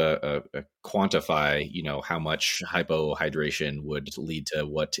can give a quantify, how much hypohydration would lead to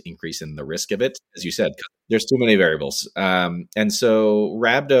what increase in the risk of it. As you said, there's too many variables. And so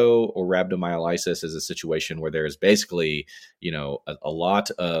rhabdo or rhabdomyolysis is a situation where there's basically, a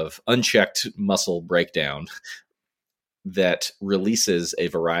lot of unchecked muscle breakdown that releases a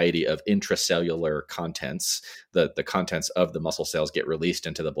variety of intracellular contents. The contents of the muscle cells get released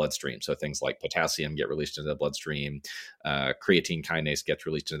into the bloodstream. So things like potassium get released into the bloodstream, creatine kinase gets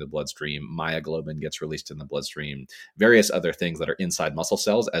released into the bloodstream, myoglobin gets released in the bloodstream, various other things that are inside muscle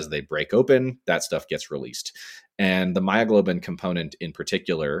cells. As they break open, that stuff gets released. And the myoglobin component in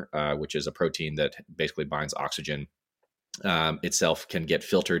particular, which is a protein that basically binds oxygen, itself can get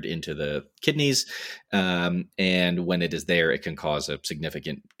filtered into the kidneys. And when it is there, it can cause a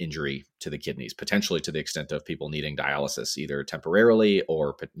significant injury to the kidneys, potentially to the extent of people needing dialysis, either temporarily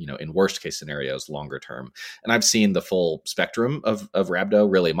or, in worst case scenarios, longer term. And I've seen the full spectrum of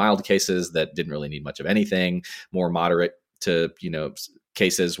rhabdo, really mild cases that didn't really need much of anything, more moderate to,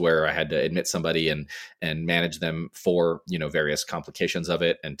 cases where I had to admit somebody and manage them for, various complications of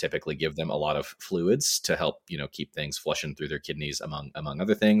it, and typically give them a lot of fluids to help, keep things flushing through their kidneys, among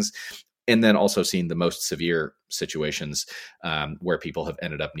other things. And then also seen the most severe situations where people have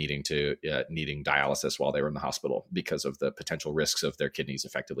ended up needing dialysis while they were in the hospital because of the potential risks of their kidneys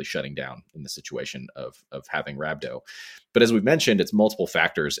effectively shutting down in the situation of having rhabdo. But as we've mentioned, it's multiple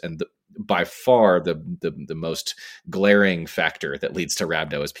factors, and by far the most glaring factor that leads to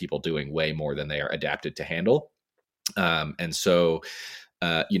rhabdo is people doing way more than they are adapted to handle. And so,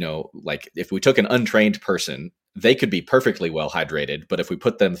 like if we took an untrained person they could be perfectly well hydrated, but if we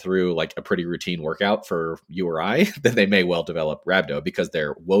put them through like a pretty routine workout for you or I, then they may well develop rhabdo because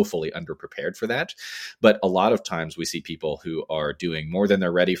they're woefully underprepared for that. But a lot of times we see people who are doing more than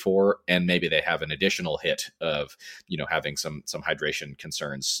they're ready for, and maybe they have an additional hit of, having some hydration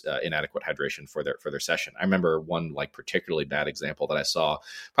concerns, inadequate hydration for their session. I remember one like particularly bad example that I saw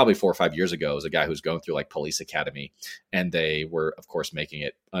probably 4 or 5 years ago was a guy who's going through like police academy, and they were of course making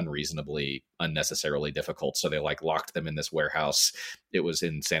it unreasonably, unnecessarily difficult. So they like locked them in this warehouse. It was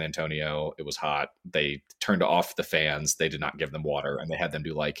in San Antonio. It was hot. They turned off the fans. They did not give them water, and they had them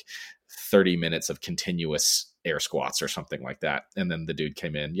do like 30 minutes of continuous air squats or something like that. And then the dude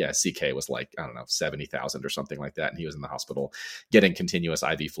came in. Yeah, CK was like, I don't know, 70,000 or something like that. And he was in the hospital getting continuous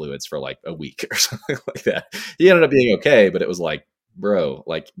IV fluids for like a week or something like that. He ended up being okay, but it was like, bro,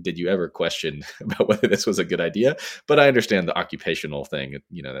 like, did you ever question about whether this was a good idea? But I understand the occupational thing.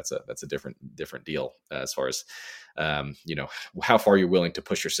 That's a different deal as far as, how far you're willing to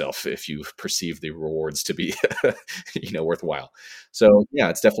push yourself if you perceive the rewards to be, worthwhile. So yeah,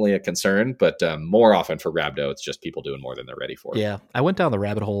 it's definitely a concern, but more often for rhabdo, it's just people doing more than they're ready for. Yeah, I went down the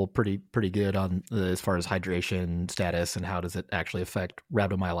rabbit hole pretty good on as far as hydration status and how does it actually affect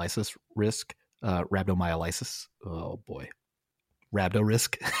rhabdomyolysis risk. Rhabdomyolysis. Oh boy. Rhabdo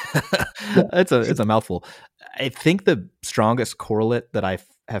risk. It's a mouthful. I think the strongest correlate that I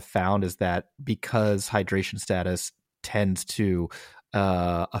have found is that because hydration status tends to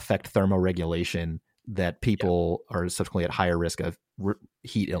affect thermoregulation, that people are subsequently at higher risk of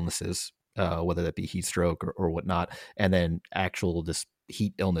heat illnesses, whether that be heat stroke or whatnot. And then this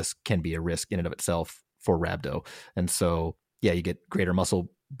heat illness can be a risk in and of itself for rhabdo. And so, yeah, you get greater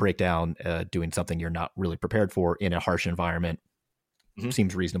muscle breakdown doing something you're not really prepared for in a harsh environment.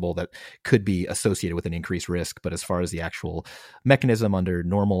 Seems reasonable that could be associated with an increased risk. But as far as the actual mechanism under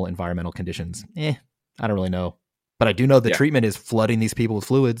normal environmental conditions, I don't really know. But I do know the treatment is flooding these people with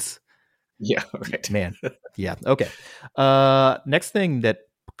fluids. Yeah. Right. Man. Yeah. Okay. Next thing that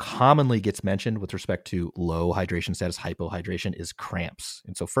commonly gets mentioned with respect to low hydration status, hypohydration, is cramps.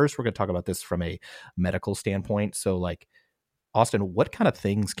 And so first we're going to talk about this from a medical standpoint. So like, Austin, what kind of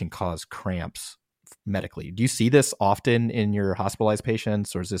things can cause cramps medically? Do you see this often in your hospitalized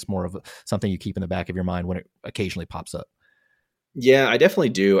patients, or is this more of something you keep in the back of your mind when it occasionally pops up? Yeah, I definitely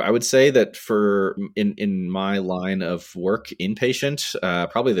do. I would say that for in my line of work, inpatient,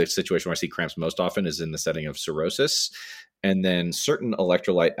 probably the situation where I see cramps most often is in the setting of cirrhosis, and then certain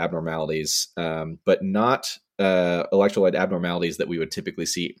electrolyte abnormalities, but not electrolyte abnormalities that we would typically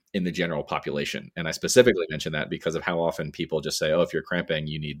see in the general population. And I specifically mention that because of how often people just say, oh, if you're cramping,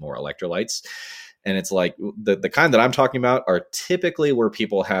 you need more electrolytes. And it's like the kind that I'm talking about are typically where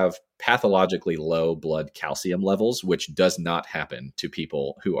people have pathologically low blood calcium levels, which does not happen to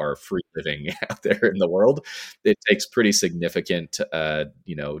people who are free living out there in the world. It takes pretty significant,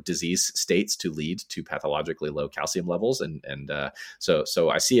 disease states to lead to pathologically low calcium levels. And so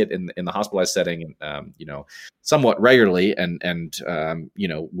I see it in the hospitalized setting, somewhat regularly and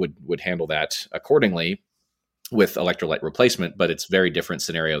would handle that accordingly with electrolyte replacement, but it's very different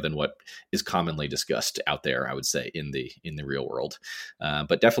scenario than what is commonly discussed out there, I would say, in the real world.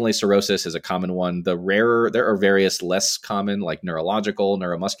 But definitely cirrhosis is a common one. There are various less common, like neurological,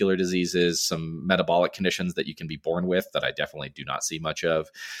 neuromuscular diseases, some metabolic conditions that you can be born with that I definitely do not see much of.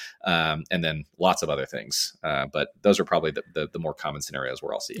 And then lots of other things. But those are probably the more common scenarios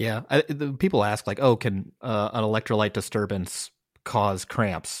where I'll see it. Yeah. People ask like, oh, can an electrolyte disturbance cause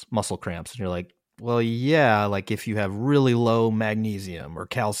cramps, muscle cramps? And you're like, well, yeah, like if you have really low magnesium or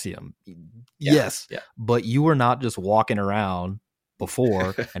calcium, yes, but you were not just walking around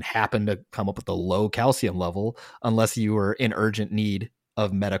before and happened to come up with a low calcium level unless you were in urgent need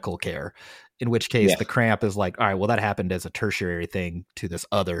of medical care, in which case the cramp is like, all right, well, that happened as a tertiary thing to this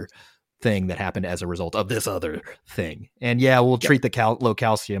other thing that happened as a result of this other thing. And we'll treat the low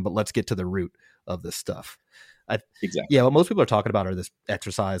calcium, but let's get to the root of this stuff. Exactly. Yeah, what most people are talking about are this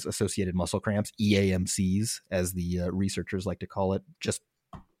exercise-associated muscle cramps, EAMCs, as the researchers like to call it.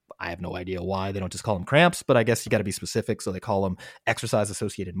 I have no idea why they don't just call them cramps, but I guess you got to be specific. So they call them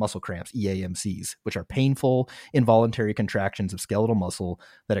exercise-associated muscle cramps, EAMCs, which are painful, involuntary contractions of skeletal muscle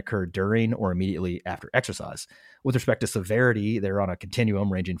that occur during or immediately after exercise. With respect to severity, they're on a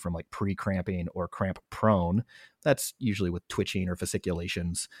continuum ranging from like pre-cramping or cramp prone. That's usually with twitching or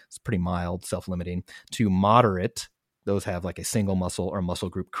fasciculations. It's pretty mild, self-limiting, to moderate Those have like a single muscle or muscle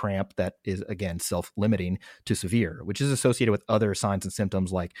group cramp that is, again, self-limiting to severe, which is associated with other signs and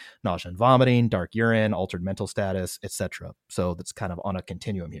symptoms like nausea and vomiting, dark urine, altered mental status, etc. So that's kind of on a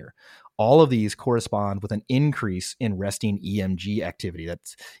continuum here. All of these correspond with an increase in resting EMG activity.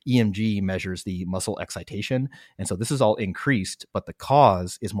 That's EMG measures the muscle excitation. And so this is all increased, but the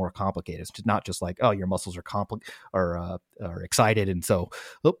cause is more complicated. It's not just like, oh, your muscles are excited. And so,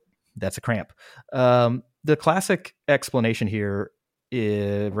 that's a cramp. The classic explanation here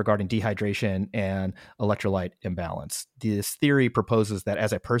is regarding dehydration and electrolyte imbalance. This theory proposes that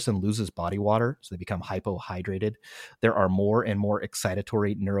as a person loses body water, so they become hypohydrated, there are more and more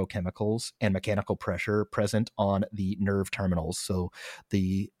excitatory neurochemicals and mechanical pressure present on the nerve terminals. So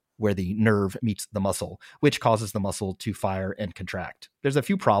where the nerve meets the muscle, which causes the muscle to fire and contract. There's a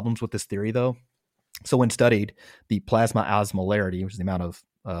few problems with this theory, though. So when studied, the plasma osmolarity, which is the amount of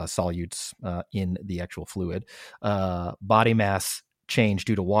solutes in the actual fluid, body mass change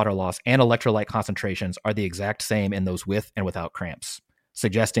due to water loss, and electrolyte concentrations are the exact same in those with and without cramps,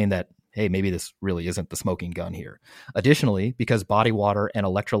 suggesting that, hey, maybe this really isn't the smoking gun here. Additionally, because body water and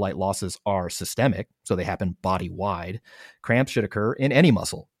electrolyte losses are systemic, so they happen body-wide, cramps should occur in any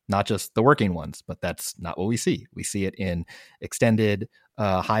muscle, not just the working ones, but that's not what we see. We see it in extended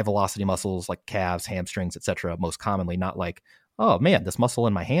high velocity muscles like calves, hamstrings, etc. most commonly, not like, oh man, this muscle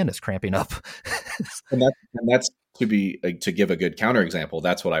in my hand is cramping up. and that's to give a good counterexample.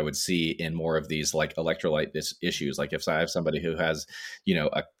 That's what I would see in more of these like electrolyte issues. Like if I have somebody who has,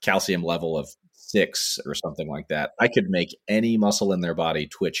 a calcium level of 6 or something like that, I could make any muscle in their body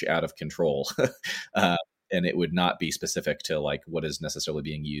twitch out of control. And it would not be specific to like what is necessarily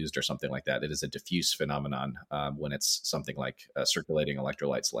being used or something like that. It is a diffuse phenomenon when it's something like circulating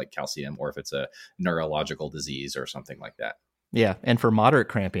electrolytes like calcium, or if it's a neurological disease or something like that. Yeah. And for moderate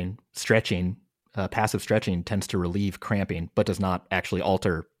cramping, stretching, passive stretching tends to relieve cramping, but does not actually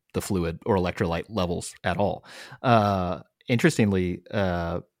alter the fluid or electrolyte levels at all. Interestingly,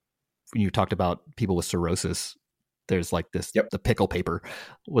 when you talked about people with cirrhosis, there's like this, the pickle paper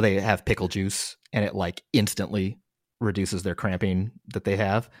where they have pickle juice and it like instantly reduces their cramping that they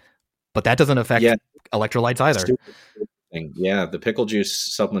have. But that doesn't affect electrolytes either. Yeah, the pickle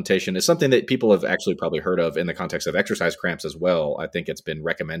juice supplementation is something that people have actually probably heard of in the context of exercise cramps as well. I think it's been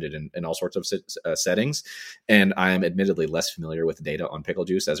recommended in all sorts of settings. And I am admittedly less familiar with data on pickle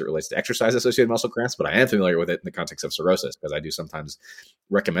juice as it relates to exercise-associated muscle cramps, but I am familiar with it in the context of cirrhosis because I do sometimes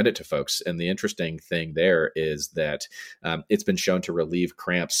recommend it to folks. And the interesting thing there is that it's been shown to relieve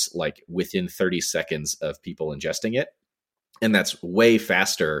cramps like within 30 seconds of people ingesting it. And that's way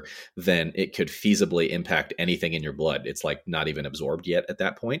faster than it could feasibly impact anything in your blood. It's like not even absorbed yet at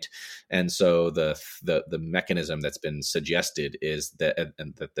that point. And so the mechanism that's been suggested is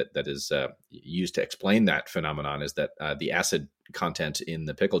that is used to explain that phenomenon is that the acid content in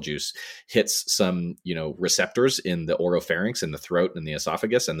the pickle juice hits some, receptors in the oropharynx, in the throat and the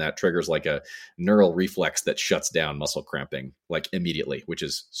esophagus, and that triggers like a neural reflex that shuts down muscle cramping like immediately, which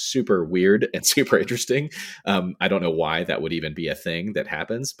is super weird and super interesting. I don't know why that would even be a thing that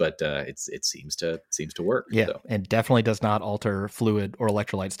happens, but it seems to work. Yeah, so. And definitely does not alter fluid or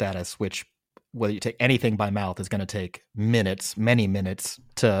electrolyte status, which whether you take anything by mouth is going to take many minutes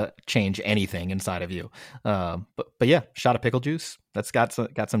to change anything inside of you. But yeah, shot of pickle juice, that's got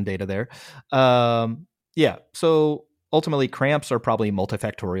some data there. So ultimately cramps are probably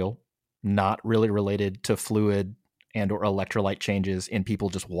multifactorial, not really related to fluid and or electrolyte changes in people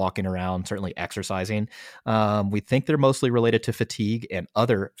just walking around, certainly exercising. We think they're mostly related to fatigue and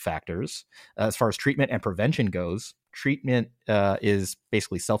other factors. As far as treatment and prevention goes, treatment is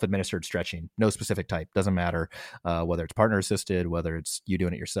basically self-administered stretching, no specific type, doesn't matter whether it's partner assisted, whether it's you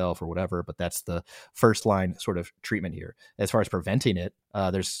doing it yourself or whatever, but that's the first line sort of treatment here. As far as preventing it,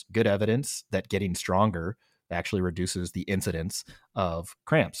 there's good evidence that getting stronger actually reduces the incidence of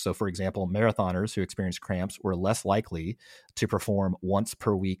cramps. So for example, marathoners who experience cramps were less likely to perform once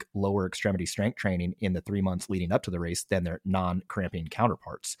per week lower extremity strength training in the 3 months leading up to the race than their non-cramping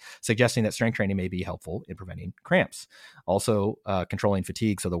counterparts, suggesting that strength training may be helpful in preventing cramps. Also, controlling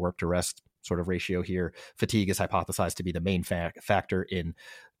fatigue, so the work to rest sort of ratio here, fatigue is hypothesized to be the main factor in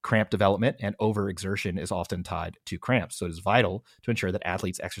cramp development, and overexertion is often tied to cramps. So it is vital to ensure that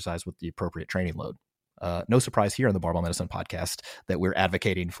athletes exercise with the appropriate training load. No surprise here on the Barbell Medicine podcast that we're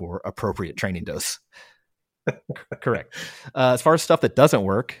advocating for appropriate training dose. Correct. As far as stuff that doesn't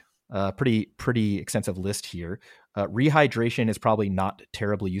work, pretty extensive list here. Rehydration is probably not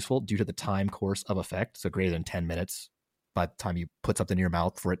terribly useful due to the time course of effect, so greater than 10 minutes by the time you put something in your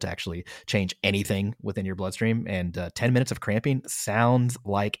mouth for it to actually change anything within your bloodstream. And 10 minutes of cramping sounds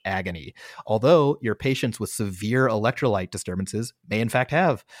like agony. Although your patients with severe electrolyte disturbances may in fact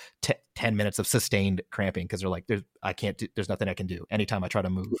have 10 minutes of sustained cramping because they're like, there's nothing I can do anytime I try to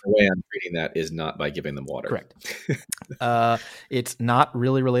move. The way I'm treating that is not by giving them water. Correct. It's not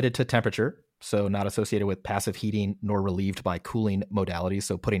really related to temperature. So not associated with passive heating nor relieved by cooling modalities.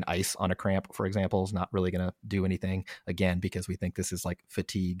 So putting ice on a cramp, for example, is not really going to do anything, again, because we think this is like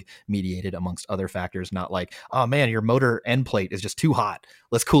fatigue mediated amongst other factors, not like, oh man, your motor end plate is just too hot.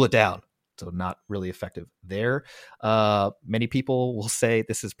 Let's cool it down. So not really effective there. Many people will say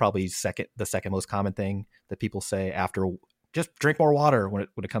this is probably the second most common thing that people say after just drink more water when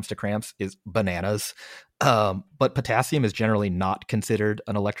it comes to cramps is bananas. But potassium is generally not considered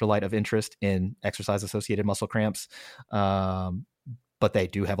an electrolyte of interest in exercise-associated muscle cramps. But they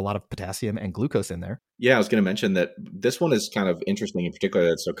do have a lot of potassium and glucose in there. Yeah, I was going to mention that this one is kind of interesting, in particular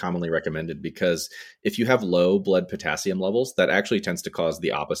that it's so commonly recommended, because if you have low blood potassium levels, that actually tends to cause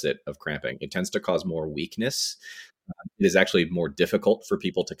the opposite of cramping. It tends to cause more weakness. It is actually more difficult for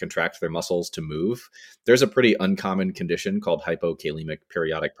people to contract their muscles to move. There's a pretty uncommon condition called hypokalemic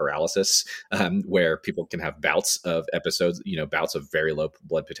periodic paralysis, where people can have bouts of very low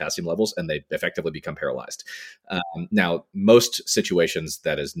blood potassium levels, and they effectively become paralyzed. Now, most situations,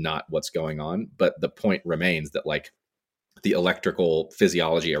 that is not what's going on, but the point remains that the electrical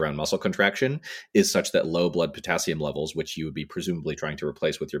physiology around muscle contraction is such that low blood potassium levels, which you would be presumably trying to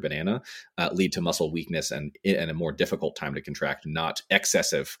replace with your banana, lead to muscle weakness and a more difficult time to contract, not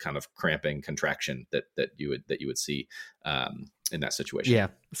excessive kind of cramping contraction that you would see in that situation. Yeah.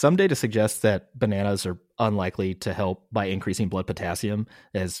 Some data suggests that bananas are unlikely to help by increasing blood potassium,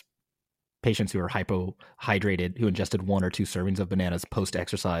 as patients who are hypohydrated who ingested 1 or 2 servings of bananas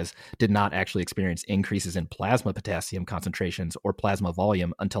post-exercise did not actually experience increases in plasma potassium concentrations or plasma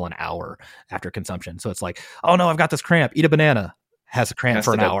volume until an hour after consumption. So it's like, oh no, I've got this cramp. Eat a banana. Has a cramp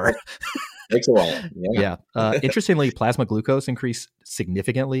for an hour. Takes a while. Yeah. Interestingly, plasma glucose increased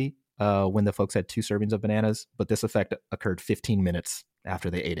significantly when the folks had 2 servings of bananas, but this effect occurred 15 minutes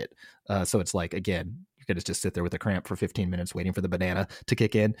after they ate it. So it's like, again, you're going to just sit there with a cramp for 15 minutes waiting for the banana to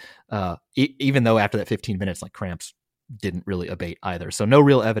kick in, even though after that 15 minutes, like cramps didn't really abate either. So no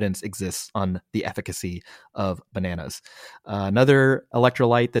real evidence exists on the efficacy of bananas. Another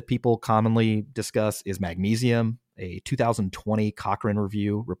electrolyte that people commonly discuss is magnesium. A 2020 Cochrane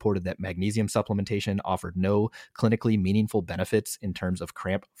review reported that magnesium supplementation offered no clinically meaningful benefits in terms of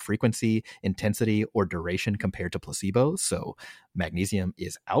cramp frequency, intensity, or duration compared to placebo. So magnesium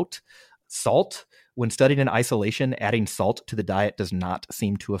is out. Salt, when studied in isolation, adding salt to the diet does not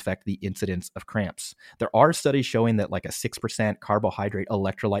seem to affect the incidence of cramps. There are studies showing that like a 6% carbohydrate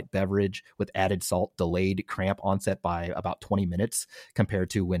electrolyte beverage with added salt delayed cramp onset by about 20 minutes compared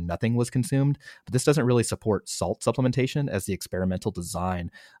to when nothing was consumed. But this doesn't really support salt supplementation, as the experimental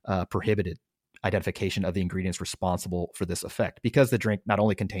design prohibited identification of the ingredients responsible for this effect, because the drink not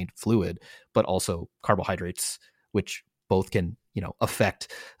only contained fluid, but also carbohydrates, which both can,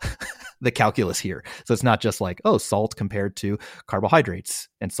 affect the calculus here. So it's not just like, oh, salt compared to carbohydrates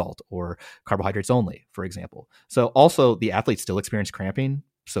and salt, or carbohydrates only, for example. So also the athletes still experience cramping,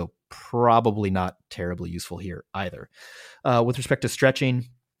 so probably not terribly useful here either. With respect to stretching,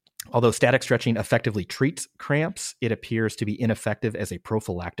 although static stretching effectively treats cramps, it appears to be ineffective as a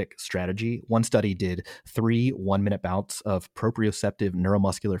prophylactic strategy. One study did 3 1-minute bouts of proprioceptive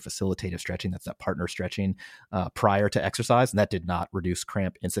neuromuscular facilitative stretching, that's that partner stretching, prior to exercise, and that did not reduce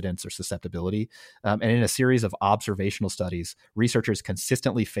cramp incidence or susceptibility. And in a series of observational studies, researchers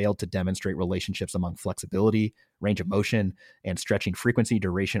consistently failed to demonstrate relationships among flexibility, range of motion, and stretching frequency,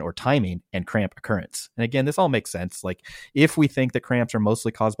 duration, or timing, and cramp occurrence. And again, this all makes sense. Like, if we think that cramps are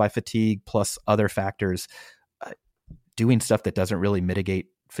mostly caused by fatigue plus other factors, doing stuff that doesn't really mitigate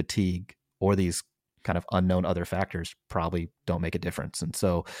fatigue or these kind of unknown other factors probably don't make a difference. And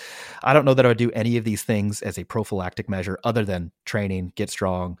so I don't know that I would do any of these things as a prophylactic measure other than training, get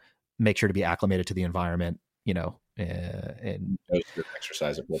strong, make sure to be acclimated to the environment, and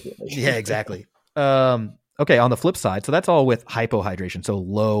exercise appropriately. Yeah, exactly. Okay, on the flip side, so that's all with hypohydration, so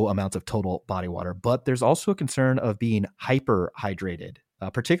low amounts of total body water, but there's also a concern of being hyperhydrated,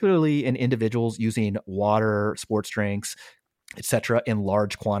 particularly in individuals using water, sports drinks, etc., in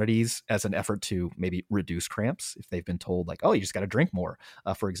large quantities as an effort to maybe reduce cramps if they've been told like, oh, you just got to drink more,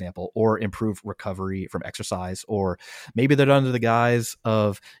 for example, or improve recovery from exercise. Or maybe they're under the guise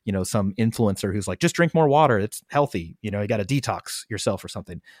of, some influencer who's like, just drink more water. It's healthy. You got to detox yourself or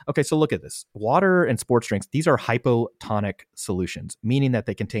something. Okay, so look at this. Water and sports drinks, these are hypotonic solutions, meaning that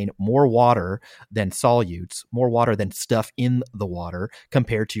they contain more water than solutes, more water than stuff in the water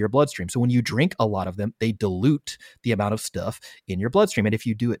compared to your bloodstream. So when you drink a lot of them, they dilute the amount of stuff in your bloodstream. And if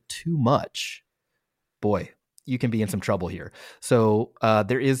you do it too much, boy, you can be in some trouble here. So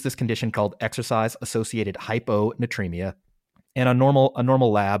there is this condition called exercise-associated hyponatremia. And a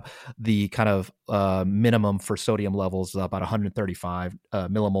normal lab, the kind of minimum for sodium levels is about 135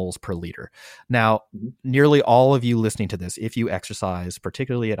 millimoles per liter. Now, nearly all of you listening to this, if you exercise,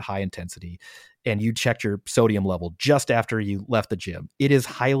 particularly at high intensity, and you checked your sodium level just after you left the gym, it is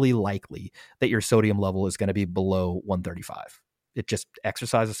highly likely that your sodium level is going to be below 135. It just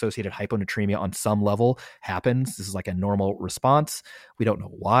exercise-associated hyponatremia on some level happens. This is like a normal response. We don't know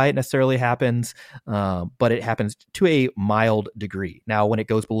why it necessarily happens, but it happens to a mild degree. Now, when it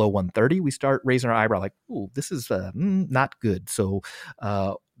goes below 130, we start raising our eyebrow like, ooh, this is not good. So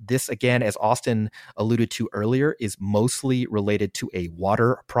this, again, as Austin alluded to earlier, is mostly related to a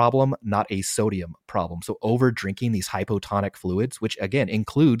water problem, not a sodium problem. So over drinking these hypotonic fluids, which again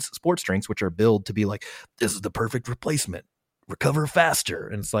includes sports drinks, which are billed to be like, this is the perfect replacement. Recover faster.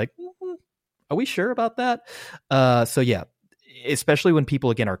 And it's like, are we sure about that? So yeah, especially when people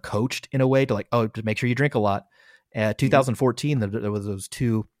again are coached in a way to like, oh, to make sure you drink a lot. 2014, there was those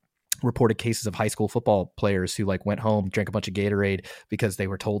two reported cases of high school football players who like went home, drank a bunch of Gatorade because they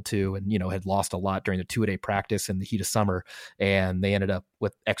were told to, and had lost a lot during the 2-a-day practice in the heat of summer, and they ended up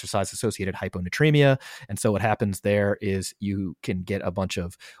with exercise associated hyponatremia. And so what happens there is you can get a bunch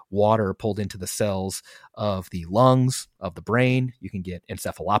of water pulled into the cells of the lungs, of the brain. You can get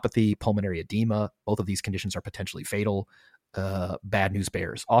encephalopathy, pulmonary edema. Both of these conditions are potentially fatal. Bad news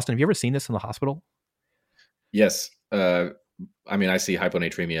bears. Austin, have you ever seen this in the hospital? Yes. I see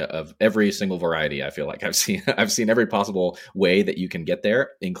hyponatremia of every single variety. I feel like I've seen every possible way that you can get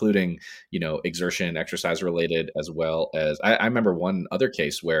there, including, exertion, exercise related, as well as I remember one other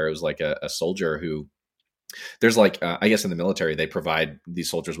case where it was like a soldier who there's like, I guess in the military, they provide these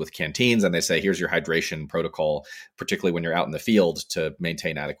soldiers with canteens and they say, here's your hydration protocol, particularly when you're out in the field to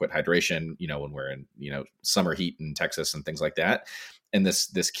maintain adequate hydration, when we're in, summer heat in Texas and things like that. And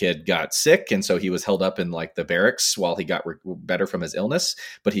this kid got sick, and so he was held up in like the barracks while he got better from his illness.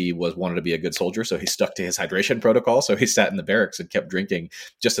 But he wanted to be a good soldier, so he stuck to his hydration protocol. So he sat in the barracks and kept drinking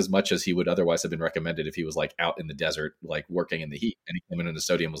just as much as he would otherwise have been recommended if he was like out in the desert, like working in the heat. And he came in and the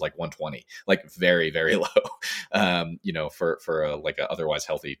sodium was like 120, like very, very low. For a otherwise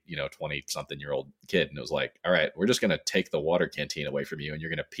healthy 20-something-year-old kid. And it was like, all right, we're just gonna take the water canteen away from you, and you're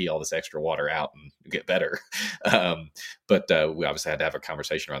gonna pee all this extra water out and get better. But we obviously had to have a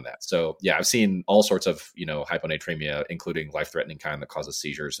conversation around that. So yeah, I've seen all sorts of, hyponatremia, including life-threatening kind that causes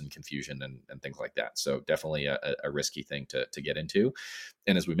seizures and confusion and things like that. So definitely a risky thing to get into.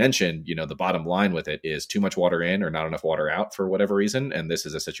 And as we mentioned, the bottom line with it is too much water in or not enough water out for whatever reason. And this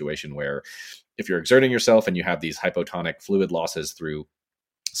is a situation where if you're exerting yourself and you have these hypotonic fluid losses through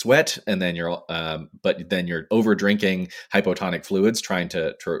sweat, and then you're over drinking hypotonic fluids trying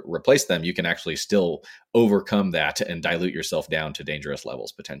to replace them, you can actually still overcome that and dilute yourself down to dangerous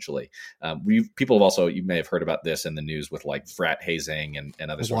levels potentially. People have also, you may have heard about this in the news with like frat hazing and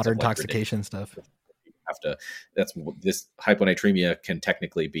other sorts water of intoxication stuff. This hyponatremia can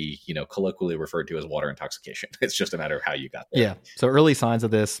technically be, colloquially referred to as water intoxication. It's just a matter of how you got there. Yeah. So early signs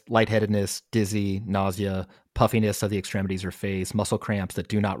of this: lightheadedness, dizzy, nausea, puffiness of the extremities or face, muscle cramps that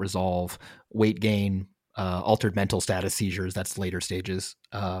do not resolve, weight gain, altered mental status, seizures. That's later stages.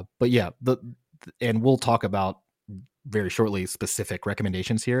 But yeah, and we'll talk about very shortly specific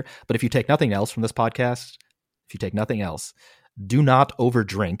recommendations here. But if you take nothing else from this podcast, do not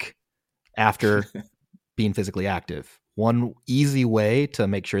overdrink after being physically active. One easy way to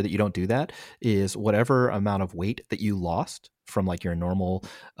make sure that you don't do that is whatever amount of weight that you lost from like your normal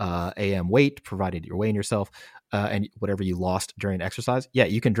AM weight, provided you're weighing yourself, and whatever you lost during exercise,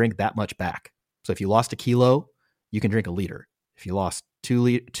 you can drink that much back. So if you lost 1 kilo, you can drink 1 liter. If you lost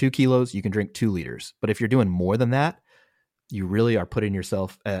 2 kilos, you can drink 2 liters. But if you're doing more than that, you really are putting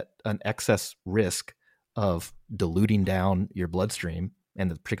yourself at an excess risk of diluting down your bloodstream,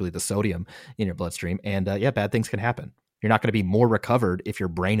 and particularly the sodium in your bloodstream. And bad things can happen. You're not going to be more recovered if your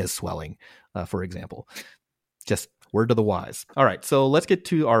brain is swelling, for example. Just word to the wise. All right, so let's get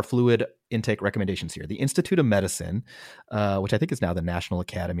to our fluid intake recommendations here. The Institute of Medicine, which I think is now the National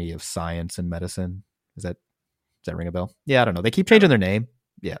Academy of Science and Medicine. Is that that ring a bell? Yeah, I don't know. They keep changing their name.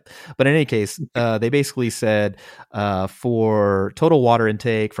 Yeah. But in any case, they basically said for total water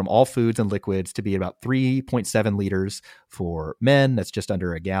intake from all foods and liquids to be about 3.7 liters for men. That's just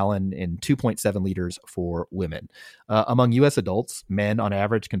under a gallon, and 2.7 liters for women. Among U.S. adults, men on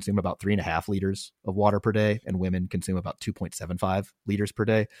average consume about 3.5 liters of water per day, and women consume about 2.75 liters per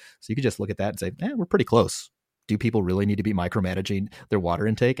day. So you could just look at that and say, we're pretty close. Do people really need to be micromanaging their water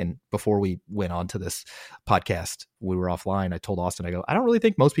intake? And before we went on to this podcast, we were offline. I told Austin, I don't really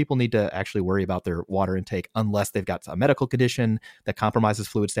think most people need to actually worry about their water intake unless they've got a medical condition that compromises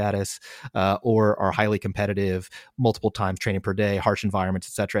fluid status or are highly competitive, multiple times training per day, harsh environments,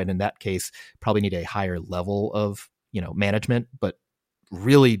 et cetera. And in that case, probably need a higher level of, management, but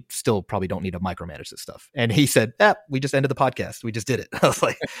really still probably don't need to micromanage this stuff. And he said, we just ended the podcast. We just did it. I was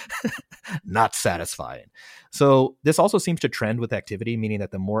like, not satisfying. So this also seems to trend with activity, meaning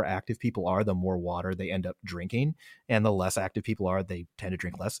that the more active people are, the more water they end up drinking. And the less active people are, they tend to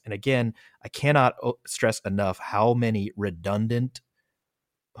drink less. And again, I cannot stress enough how many redundant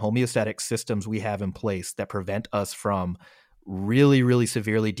homeostatic systems we have in place that prevent us from really, really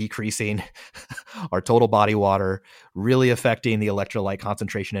severely decreasing our total body water, really affecting the electrolyte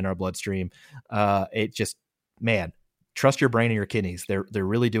concentration in our bloodstream. It just, man, trust your brain and your kidneys. They're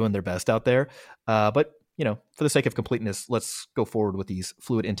really doing their best out there. But, for the sake of completeness, let's go forward with these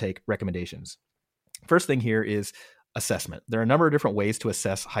fluid intake recommendations. First thing here is assessment. There are a number of different ways to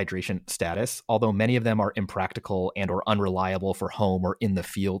assess hydration status, although many of them are impractical and or unreliable for home or in the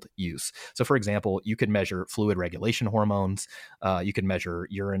field use. So for example, you could measure fluid regulation hormones, you can measure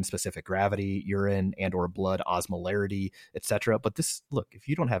urine specific gravity, urine and or blood osmolarity, etc. But if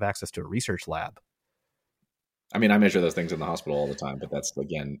you don't have access to a research lab, I mean, I measure those things in the hospital all the time, but that's,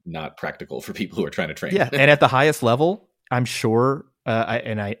 again, not practical for people who are trying to train. Yeah, and at the highest level, I'm sure,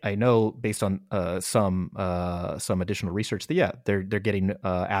 I know based on some additional research that they're getting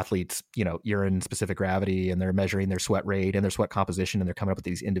athletes, urine specific gravity, and they're measuring their sweat rate and their sweat composition, and they're coming up with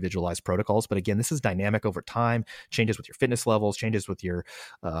these individualized protocols. But again, this is dynamic over time, changes with your fitness levels, changes with your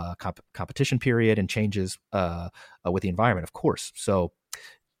competition period, and changes with the environment, of course. So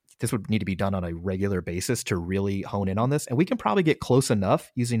this would need to be done on a regular basis to really hone in on this. And we can probably get close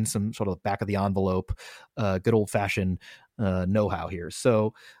enough using some sort of back of the envelope, good old fashioned know-how here.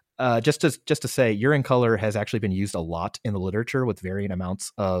 So just to say, urine color has actually been used a lot in the literature with varying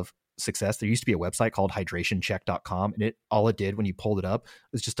amounts of success. There used to be a website called hydrationcheck.com, and all it did when you pulled it up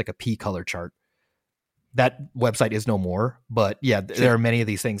was just like a pea color chart. That website is no more, but there are many of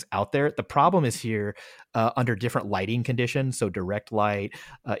these things out there. The problem is here under different lighting conditions. So direct light,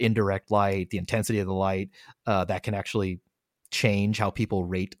 indirect light, the intensity of the light, that can actually change how people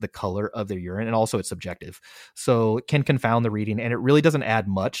rate the color of their urine. And also it's subjective. So it can confound the reading, and it really doesn't add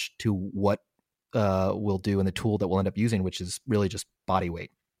much to what we'll do in the tool that we'll end up using, which is really just body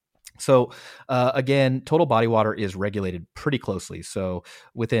weight. So again, total body water is regulated pretty closely. So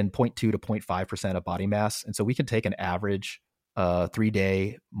within 0.2 to 0.5% of body mass. And so we can take an average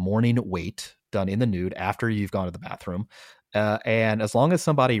 3-day morning weight done in the nude after you've gone to the bathroom. And as long as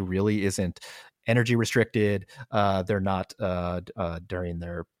somebody really isn't energy restricted, they're not during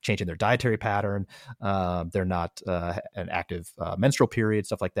their changing their dietary pattern, they're not an active menstrual period,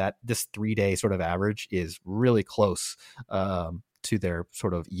 stuff like that, this 3-day sort of average is really close to their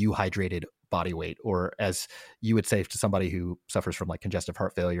sort of euhydrated body weight, or as you would say to somebody who suffers from like congestive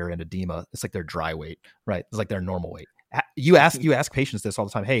heart failure and edema, it's like their dry weight, right? It's like their normal weight. You ask patients this all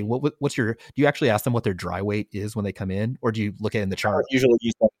the time. Hey, what's do you actually ask them what their dry weight is when they come in, or do you look at it in the chart?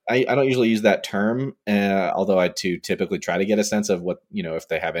 I don't usually use that term, although I do typically try to get a sense of what, if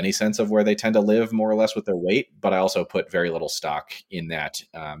they have any sense of where they tend to live more or less with their weight. But I also put very little stock in that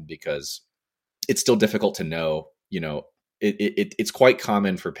because it's still difficult to know, It's quite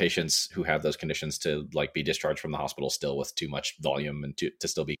common for patients who have those conditions to like be discharged from the hospital still with too much volume and to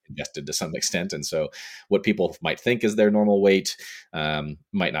still be congested to some extent. And so what people might think is their normal weight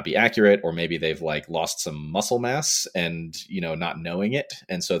might not be accurate, or maybe they've like lost some muscle mass and, not knowing it.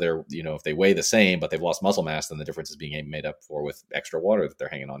 And so they're, if they weigh the same, but they've lost muscle mass, then the difference is being made up for with extra water that they're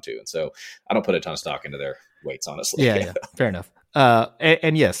hanging on to. And so I don't put a ton of stock into their weights, honestly. Yeah. Fair enough.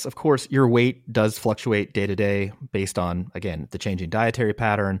 And yes, of course, your weight does fluctuate day to day based on, again, the changing dietary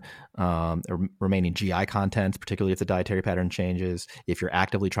pattern, remaining GI contents, particularly if the dietary pattern changes, if you're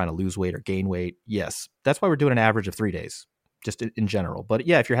actively trying to lose weight or gain weight. Yes, that's why we're doing an average of 3 days. just in general. But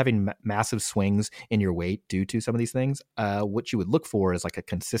yeah, if you're having massive swings in your weight due to some of these things, what you would look for is like a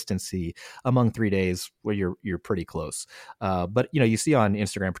consistency among 3 days where you're pretty close. But you see on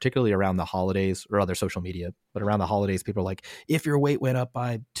Instagram, particularly around the holidays or other social media, but around the holidays, people are like, if your weight went up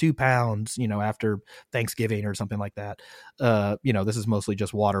by 2 pounds, after Thanksgiving or something like that, this is mostly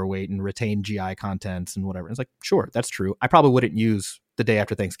just water weight and retained GI contents and whatever. It's like, sure, that's true. I probably wouldn't use the day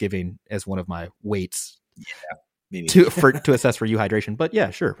after Thanksgiving as one of my weights. Yeah. to assess for euhydration. But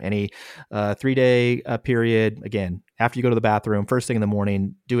yeah, sure. Any 3-day period, again, after you go to the bathroom, first thing in the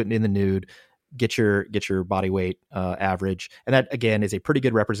morning, do it in the nude, get your body weight average. And that, again, is a pretty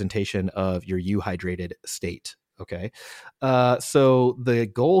good representation of your euhydrated state. Okay. So the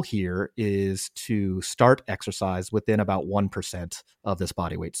goal here is to start exercise within about 1% of this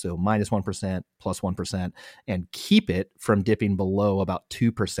body weight. So minus 1%, plus 1%, and keep it from dipping below about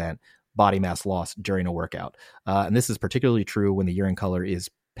 2% body mass loss during a workout. And this is particularly true when the urine color is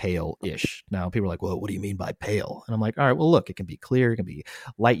pale-ish. Now, people are like, well, what do you mean by pale? And I'm like, all right, well, look, it can be clear, it can be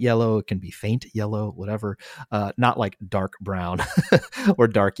light yellow, it can be faint yellow, whatever, not like dark brown or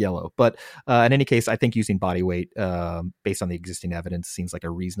dark yellow. But in any case, I think using body weight based on the existing evidence seems like a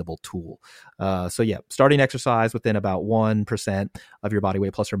reasonable tool. So yeah, starting exercise within about 1% of your body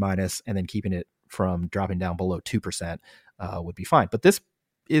weight plus or minus, and then keeping it from dropping down below 2% would be fine. But this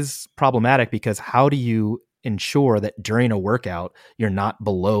is problematic because how do you ensure that during a workout you're not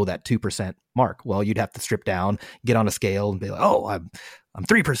below that 2% mark? Well, you'd have to strip down, get on a scale, and be like, oh, I'm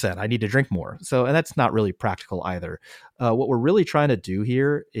 3%. I need to drink more. So, and that's not really practical either. What we're really trying to do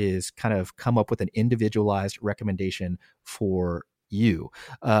here is kind of come up with an individualized recommendation for you.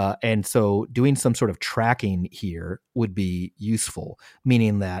 And so doing some sort of tracking here would be useful,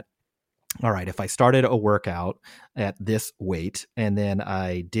 meaning that, all right, if I started a workout at this weight and then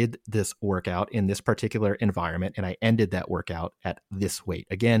I did this workout in this particular environment and I ended that workout at this weight,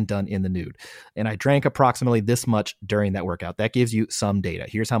 again, done in the nude, and I drank approximately this much during that workout, that gives you some data.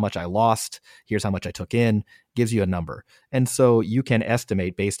 Here's how much I lost. Here's how much I took in, gives you a number. And so you can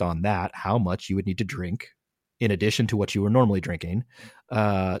estimate based on that how much you would need to drink in addition to what you were normally drinking,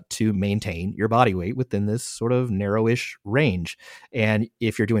 to maintain your body weight within this sort of narrowish range. And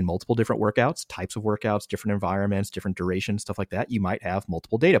if you're doing multiple different workouts, types of workouts, different environments, different durations, stuff like that, you might have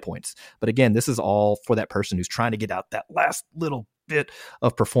multiple data points. But again, this is all for that person who's trying to get out that last little bit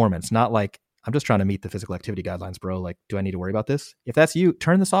of performance, not like, I'm just trying to meet the physical activity guidelines, bro. Like, do I need to worry about this? If that's you,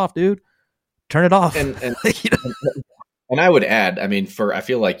 turn this off, dude. Turn it off. And I would add, I mean, I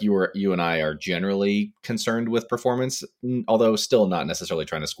feel like you and I are generally concerned with performance, although still not necessarily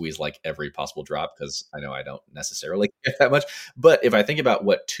trying to squeeze like every possible drop, because I know I don't necessarily care that much. But if I think about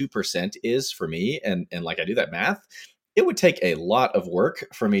what 2% is for me, and like I do that math, it would take a lot of work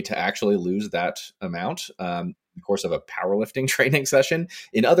for me to actually lose that amount in the course of a powerlifting training session.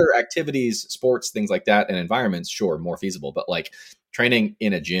 In other activities, sports, things like that, and environments, sure, more feasible. But like training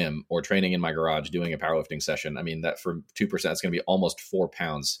in a gym or training in my garage doing a powerlifting session, I mean, that for 2%, it's going to be almost 4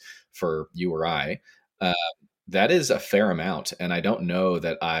 pounds for you or I. That is a fair amount. And I don't know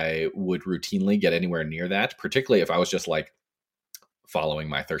that I would routinely get anywhere near that, particularly if I was just like following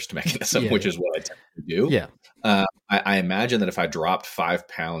my thirst mechanism, which is what I tend to do. Yeah. I imagine that if I dropped 5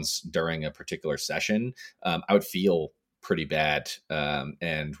 pounds during a particular session, I would feel pretty bad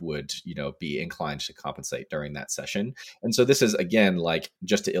and would, be inclined to compensate during that session. And so this is, again, like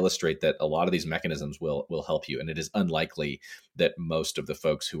just to illustrate that a lot of these mechanisms will help you. And it is unlikely that most of the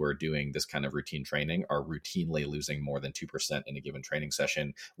folks who are doing this kind of routine training are routinely losing more than 2% in a given training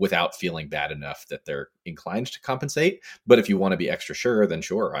session without feeling bad enough that they're inclined to compensate. But if you want to be extra sure, then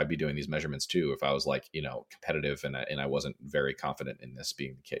sure, I'd be doing these measurements too if I was like, competitive and I wasn't very confident in this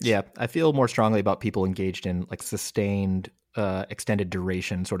being the case. Yeah, I feel more strongly about people engaged in like sustained extended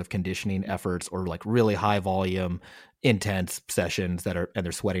duration sort of conditioning efforts, or like really high volume, intense sessions and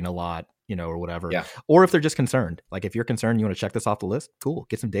they're sweating a lot, or whatever. Yeah. Or if they're just concerned, like if you're concerned, you want to check this off the list, cool,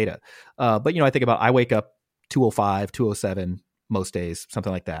 get some data. But I think I wake up 205, 207 most days,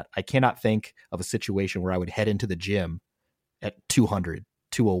 something like that. I cannot think of a situation where I would head into the gym at 200,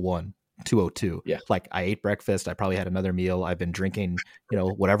 201, 202. Yeah. Like I ate breakfast, I probably had another meal, I've been drinking,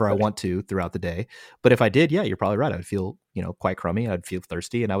 whatever I want to throughout the day. But if I did, yeah, you're probably right. I'd feel, quite crummy. I'd feel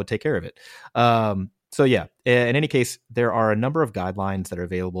thirsty and I would take care of it. So yeah, in any case, there are a number of guidelines that are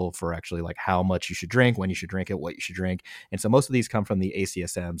available for actually like how much you should drink, when you should drink it, what you should drink. And so most of these come from the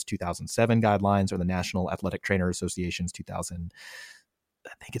ACSM's 2007 guidelines or the National Athletic Trainer Association's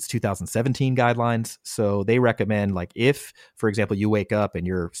 2017 guidelines. So they recommend, like, if, for example, you wake up and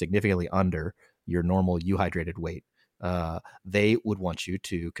you're significantly under your normal euhydrated weight, they would want you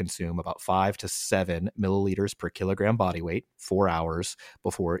to consume about 5 to 7 milliliters per kilogram body weight 4 hours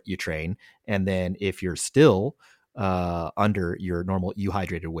before you train. And then if you're still under your normal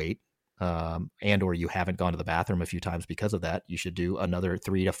euhydrated weight, and or you haven't gone to the bathroom a few times because of that, you should do another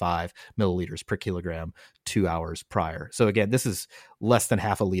 3 to 5 milliliters per kilogram 2 hours prior. So again, this is less than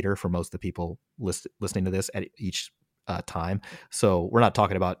half a liter for most of the people listening to this at each time. So we're not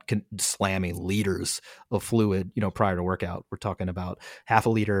talking about slamming liters of fluid, prior to workout. We're talking about half a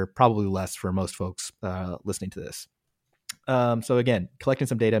liter, probably less for most folks listening to this. So again, collecting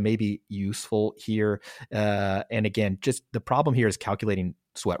some data may be useful here. And again, just the problem here is calculating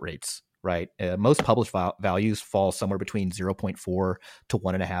sweat rates, right? Most published values fall somewhere between 0.4 to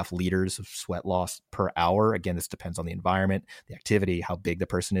 1.5 liters of sweat loss per hour. Again, this depends on the environment, the activity, how big the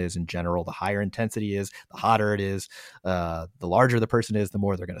person is in general. The higher intensity is, the hotter it is, the larger the person is, the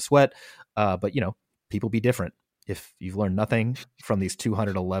more they're going to sweat. But people be different. If you've learned nothing from these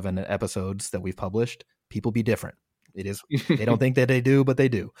 211 episodes that we've published, people be different. It is, they don't think that they do, but they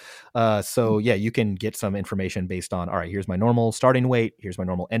do. So yeah, you can get some information based on, all right, here's my normal starting weight. Here's my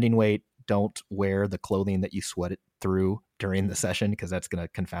normal ending weight. Don't wear the clothing that you sweat it through during the session, because that's going to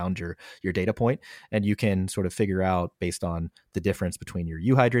confound your data point. And you can sort of figure out based on the difference between your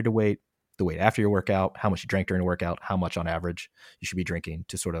euhydrated weight, the weight after your workout, how much you drank during a workout, how much on average you should be drinking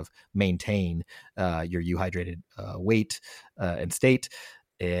to sort of maintain your euhydrated weight and state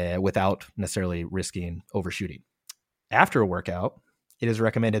without necessarily risking overshooting. After a workout, it is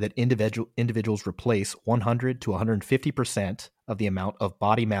recommended that individuals replace 100 to 150% of the amount of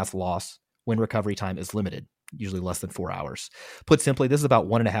body mass loss when recovery time is limited, usually less than 4 hours. Put simply, this is about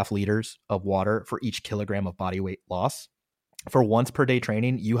 1.5 liters of water for each kilogram of body weight loss. For once per day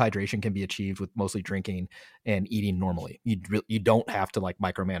training, euhydration can be achieved with mostly drinking and eating normally. You don't have to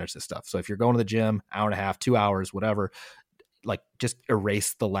micromanage this stuff. So if you're going to the gym, hour and a half, 2 hours, whatever, just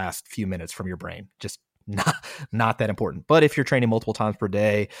erase the last few minutes from your brain. Just not that important. But if you're training multiple times per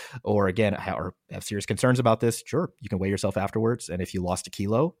day, or again, or have serious concerns about this, sure, you can weigh yourself afterwards. And if you lost a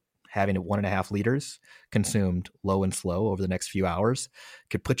kilo, having it 1.5 liters consumed low and slow over the next few hours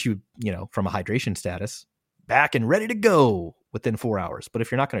could put you, from a hydration status back and ready to go within 4 hours. But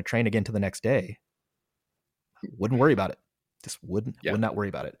if you're not going to train again to the next day, wouldn't worry about it. Just would not worry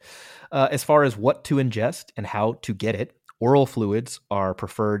about it. As far as what to ingest and how to get it, oral fluids are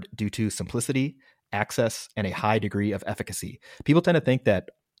preferred due to simplicity, access, and a high degree of efficacy. People tend to think that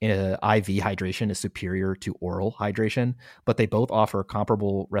IV hydration is superior to oral hydration, but they both offer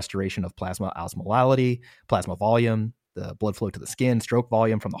comparable restoration of plasma osmolality, plasma volume, the blood flow to the skin, stroke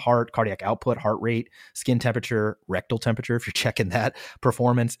volume from the heart, cardiac output, heart rate, skin temperature, rectal temperature, if you're checking that,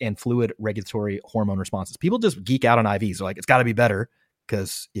 performance, and fluid regulatory hormone responses. People just geek out on IVs. They're like, it's got to be better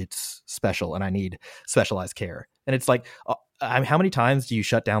because it's special and I need specialized care. And it's like, how many times do you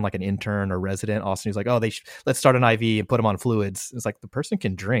shut down an intern or resident, Austin, who's like, oh, let's start an IV and put them on fluids. It's like, the person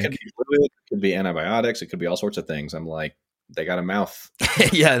can drink. It could be fluid, it could be antibiotics, it could be all sorts of things. I'm like, they got a mouth.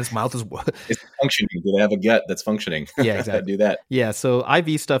 Yeah, his mouth is it's functioning. Do they have a gut that's functioning? Yeah, exactly. Do that. Yeah, so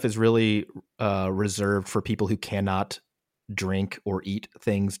IV stuff is really reserved for people who cannot drink or eat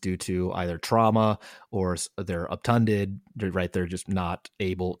things due to either trauma or they're obtunded, right? They're just not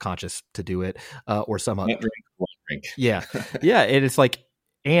conscious to do it, or some other drink. Yeah. Yeah. And it's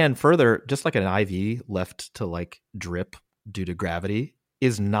and further, just like an IV left to drip due to gravity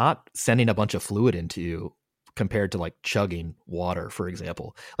is not sending a bunch of fluid into you compared to chugging water, for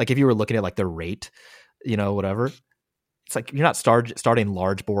example. If you were looking at the rate, whatever, it's you're not starting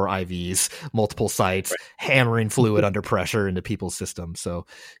large bore IVs, multiple sites, right, hammering fluid under pressure into people's systems. So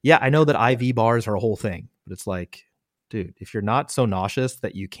yeah, I know that IV bars are a whole thing, but it's dude, if you're not so nauseous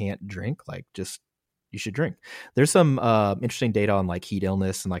that you can't drink, you should drink. There's some interesting data on heat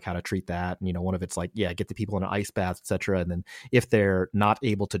illness and how to treat that. And, one of it's get the people in an ice bath, et cetera. And then if they're not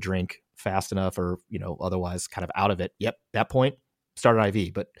able to drink fast enough or, otherwise kind of out of it, that point, start an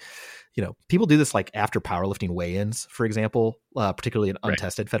IV. But, people do this after powerlifting weigh-ins, for example, particularly in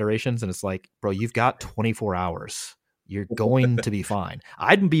untested federations. And it's bro, you've got 24 hours. You're going to be fine.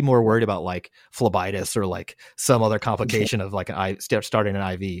 I'd be more worried about phlebitis or some other complication of starting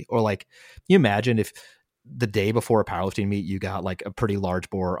an IV. Or you imagine if the day before a powerlifting meet, you got a pretty large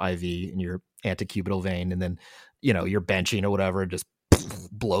bore IV in your antecubital vein, and then, you're benching or whatever, and just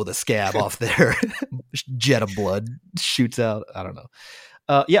blow the scab off there. Jet of blood shoots out. I don't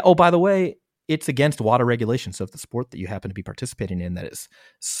know. Yeah. Oh, by the way, it's against water regulation. So if the sport that you happen to be participating in that is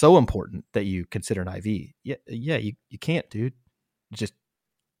so important that you consider an IV, you can't, dude. You just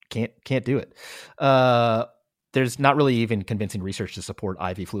can't do it. there's not really even convincing research to support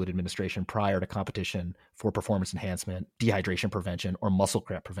IV fluid administration prior to competition for performance enhancement, dehydration prevention, or muscle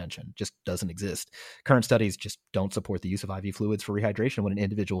cramp prevention. Just doesn't exist. Current studies just don't support the use of IV fluids for rehydration when an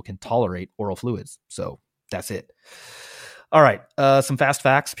individual can tolerate oral fluids. So that's it. All right, some fast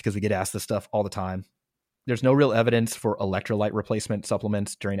facts, because we get asked this stuff all the time. There's no real evidence for electrolyte replacement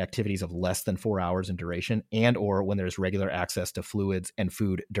supplements during activities of less than 4 hours in duration and or when there's regular access to fluids and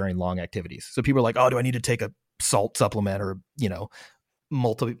food during long activities. So people are like, oh, do I need to take a salt supplement or,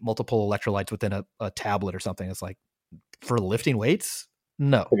 multiple electrolytes within a tablet or something? It's like, for lifting weights?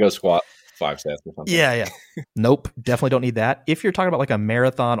 No. To go squat 5 sets or something. Yeah. Nope. Definitely don't need that. If you're talking about like a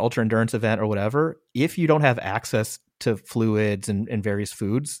marathon, ultra endurance event or whatever, if you don't have access to fluids and various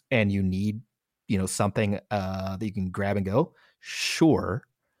foods and you need something that you can grab and go, sure.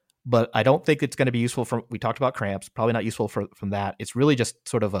 But I don't think it's going to be useful we talked about cramps, probably not useful from that. It's really just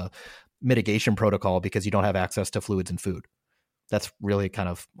sort of a mitigation protocol because you don't have access to fluids and food. That's really kind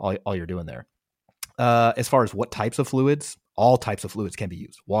of all you're doing there. As far as what types of fluids, all types of fluids can be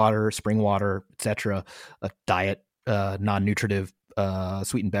used. Water, spring water, etc. Diet, non-nutritive,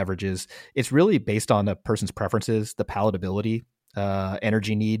 sweetened beverages. It's really based on a person's preferences, the palatability,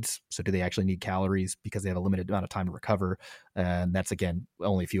 energy needs. So do they actually need calories because they have a limited amount of time to recover? And that's, again,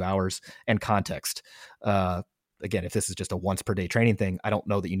 only a few hours. And context. Again, if this is just a once per day training thing, I don't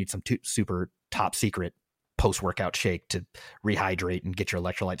know that you need some super top secret post-workout shake to rehydrate and get your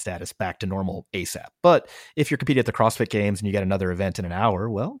electrolyte status back to normal ASAP. But if you're competing at the CrossFit Games and you get another event in an hour,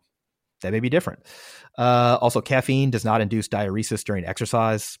 well, that may be different. Also, caffeine does not induce diuresis during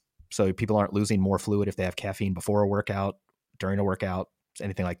exercise. So people aren't losing more fluid if they have caffeine before a workout, during a workout,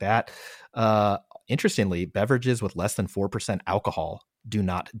 anything like that. Interestingly, beverages with less than 4% alcohol do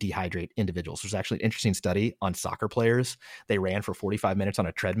not dehydrate individuals. There's actually an interesting study on soccer players. They ran for 45 minutes on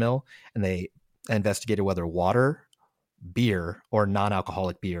a treadmill and they investigated whether water, beer, or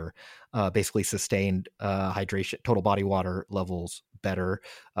non-alcoholic beer basically sustained hydration, total body water levels better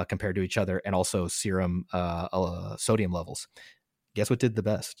compared to each other, and also serum sodium levels. Guess what did the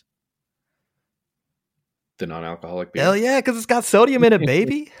best? The non-alcoholic beer. Hell yeah, because it's got sodium in it,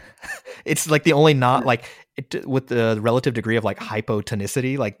 baby. It's like the only with the relative degree of like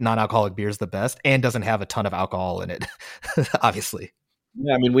hypotonicity, like non-alcoholic beer is the best and doesn't have a ton of alcohol in it, obviously.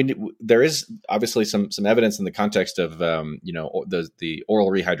 Yeah, I mean, there is obviously some evidence in the context of the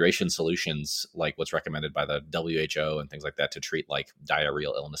oral rehydration solutions, like what's recommended by the WHO and things like that, to treat like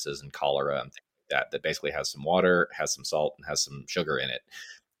diarrheal illnesses and cholera and things like that basically has some water, has some salt, and has some sugar in it.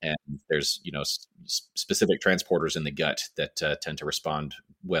 And there's, specific transporters in the gut that tend to respond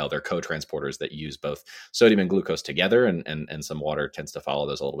well. They're co-transporters that use both sodium and glucose together, and some water tends to follow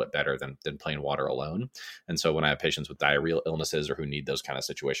those a little bit better than plain water alone. And so when I have patients with diarrheal illnesses or who need those kind of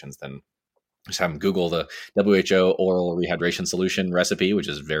situations, then just have them Google the WHO oral rehydration solution recipe, which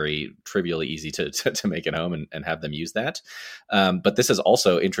is very trivially easy to make at home and have them use that. But this is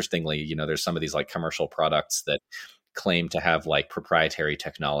also, interestingly, there's some of these like commercial products that claim to have like proprietary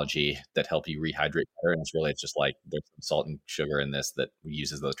technology that help you rehydrate better, and it's just like there's some salt and sugar in this that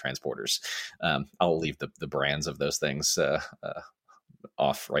uses those transporters. I'll leave the brands of those things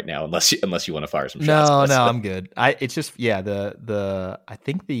off right now, unless you want to fire some shots. No, I'm good. It's just I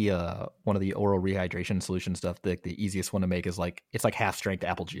think the one of the oral rehydration solution stuff, the easiest one to make is like, it's like half strength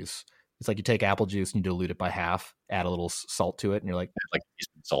apple juice. It's like you take apple juice and you dilute it by half, add a little salt to it, and you're like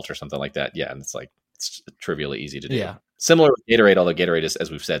salt or something like that. Yeah, and it's trivially easy to do. Yeah. Similar with Gatorade, although Gatorade is,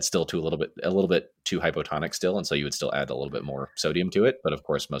 as we've said, still a little bit too hypotonic still, and so you would still add a little bit more sodium to it. But of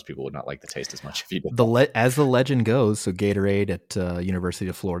course, most people would not like the taste as much if you did. As the legend goes, so Gatorade at University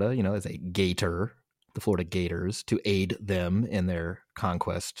of Florida, is a Gator, the Florida Gators, to aid them in their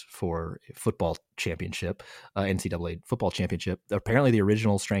conquest for football championship, NCAA football championship. Apparently, the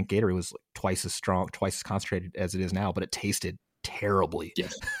original strength Gatorade was like twice as strong, twice as concentrated as it is now, but it tasted terribly.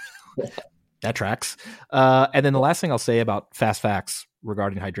 Yes. That tracks. And then the last thing I'll say about fast facts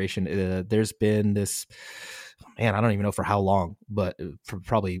regarding hydration, there's been this, I don't even know for how long, but for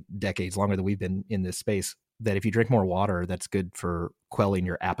probably decades, longer than we've been in this space, that if you drink more water, that's good for quelling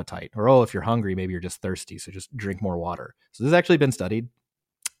your appetite. Or, if you're hungry, maybe you're just thirsty, so just drink more water. So this has actually been studied.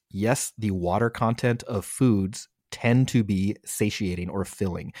 Yes, the water content of foods tend to be satiating or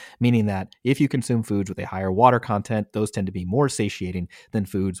filling, meaning that if you consume foods with a higher water content, those tend to be more satiating than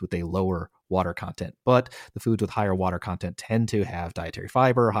foods with a lower water content. But the foods with higher water content tend to have dietary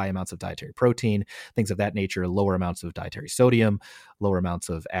fiber, high amounts of dietary protein, things of that nature, lower amounts of dietary sodium, lower amounts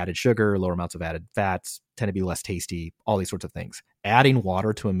of added sugar, lower amounts of added fats, tend to be less tasty, all these sorts of things. Adding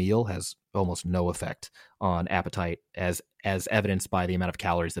water to a meal has almost no effect on appetite, as evidenced by the amount of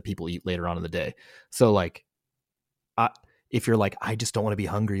calories that people eat later on in the day. So like, if you're like, I just don't want to be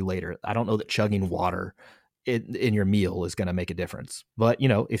hungry later, I don't know that chugging water in your meal is going to make a difference. But,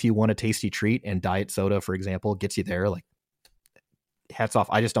 if you want a tasty treat and diet soda, for example, gets you there, like, hats off.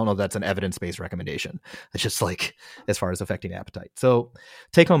 I just don't know that's an evidence-based recommendation. It's just like, as far as affecting appetite. So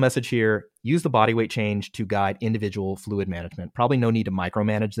take home message here, use the body weight change to guide individual fluid management. Probably no need to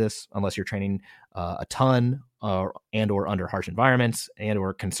micromanage this unless you're training a ton and or under harsh environments and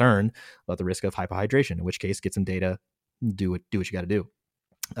or concerned about the risk of hypohydration, in which case get some data, do what you got to do.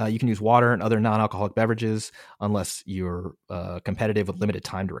 You can use water and other non-alcoholic beverages unless you're competitive with limited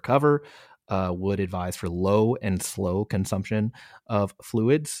time to recover. Would advise for low and slow consumption of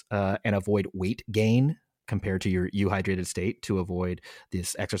fluids and avoid weight gain compared to your euhydrated state to avoid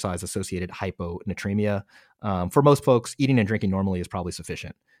this exercise-associated hyponatremia. For most folks, eating and drinking normally is probably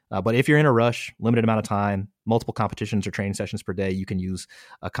sufficient. But if you're in a rush, limited amount of time, multiple competitions or training sessions per day, you can use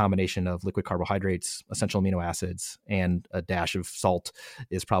a combination of liquid carbohydrates, essential amino acids, and a dash of salt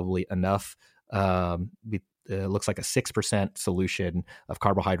is probably enough. It looks like a 6% solution of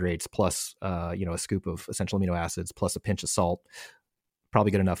carbohydrates plus, a scoop of essential amino acids plus a pinch of salt.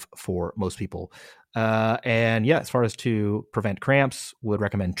 Probably good enough for most people. As far as to prevent cramps, would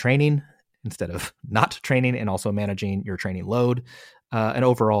recommend training instead of not training, and also managing your training load. And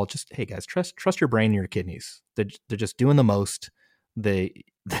overall, just, hey guys, trust your brain and your kidneys. They're just doing the most. They're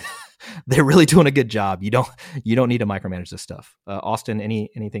really doing a good job. You don't need to micromanage this stuff. Austin,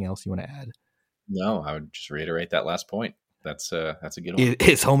 anything else you want to add? No, I would just reiterate that last point. That's a good one.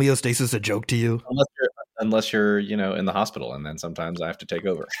 Is homeostasis a joke to you? Unless you're in the hospital, and then sometimes I have to take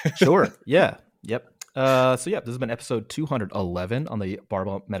over. Sure. Yeah. Yep. This has been episode 211 on the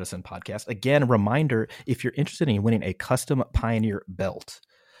Barbell Medicine Podcast. Again, a reminder, if you're interested in winning a custom Pioneer belt,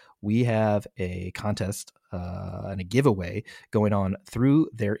 we have a contest and a giveaway going on through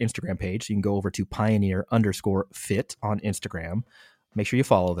their Instagram page. So you can go over to Pioneer_fit on Instagram. Make sure you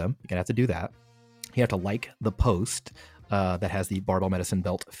follow them. You're going to have to do that. You have to like the post that has the Barbell Medicine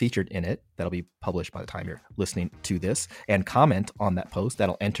belt featured in it. That'll be published by the time you're listening to this, and comment on that post.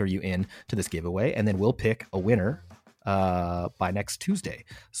 That'll enter you in to this giveaway, and then we'll pick a winner by next Tuesday.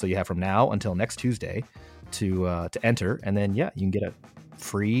 So you have from now until next Tuesday to enter, and then you can get a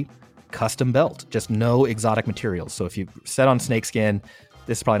free custom belt. Just no exotic materials. So if you set on snakeskin,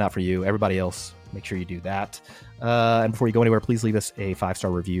 this is probably not for you. Everybody else, make sure you do that. And before you go anywhere, please leave us a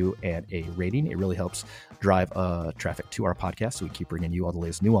 5-star review and a rating. It really helps drive traffic to our podcast, so we keep bringing you all the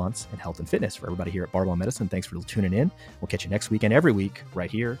latest nuance in health and fitness. For everybody here at Barbell Medicine, thanks for tuning in. We'll catch you next week and every week right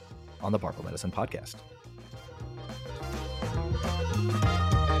here on the Barbell Medicine Podcast.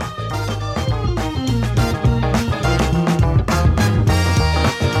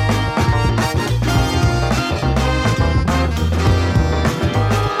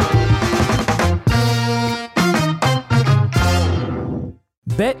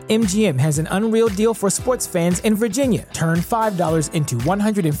 BetMGM has an unreal deal for sports fans in Virginia. Turn $5 into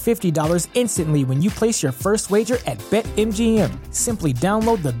 $150 instantly when you place your first wager at BetMGM. Simply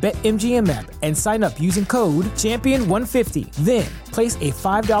download the BetMGM app and sign up using code Champion150. Then, place a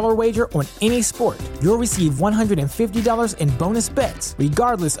 $5 wager on any sport. You'll receive $150 in bonus bets,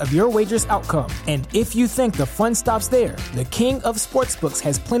 regardless of your wager's outcome. And if you think the fun stops there, the King of Sportsbooks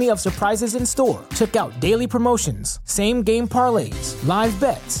has plenty of surprises in store. Check out daily promotions, same-game parlays, live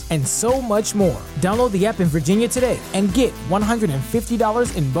bets, and so much more. Download the app in Virginia today and get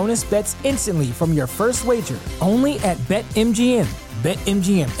 $150 in bonus bets instantly from your first wager. Only at BetMGM.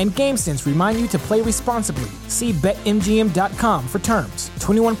 BetMGM and GameSense remind you to play responsibly. See BetMGM.com for terms.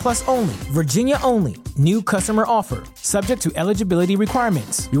 21 plus only. Virginia only. New customer offer. Subject to eligibility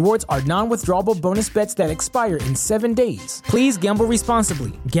requirements. Rewards are non-withdrawable bonus bets that expire in 7 days. Please gamble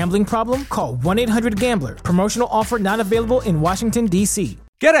responsibly. Gambling problem? Call 1-800-GAMBLER. Promotional offer not available in Washington, D.C.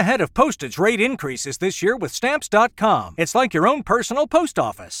 Get ahead of postage rate increases this year with Stamps.com. It's like your own personal post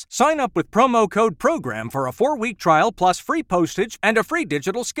office. Sign up with promo code PROGRAM for a 4-week trial plus free postage and a free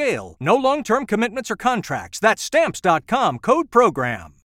digital scale. No long-term commitments or contracts. That's Stamps.com, code PROGRAM.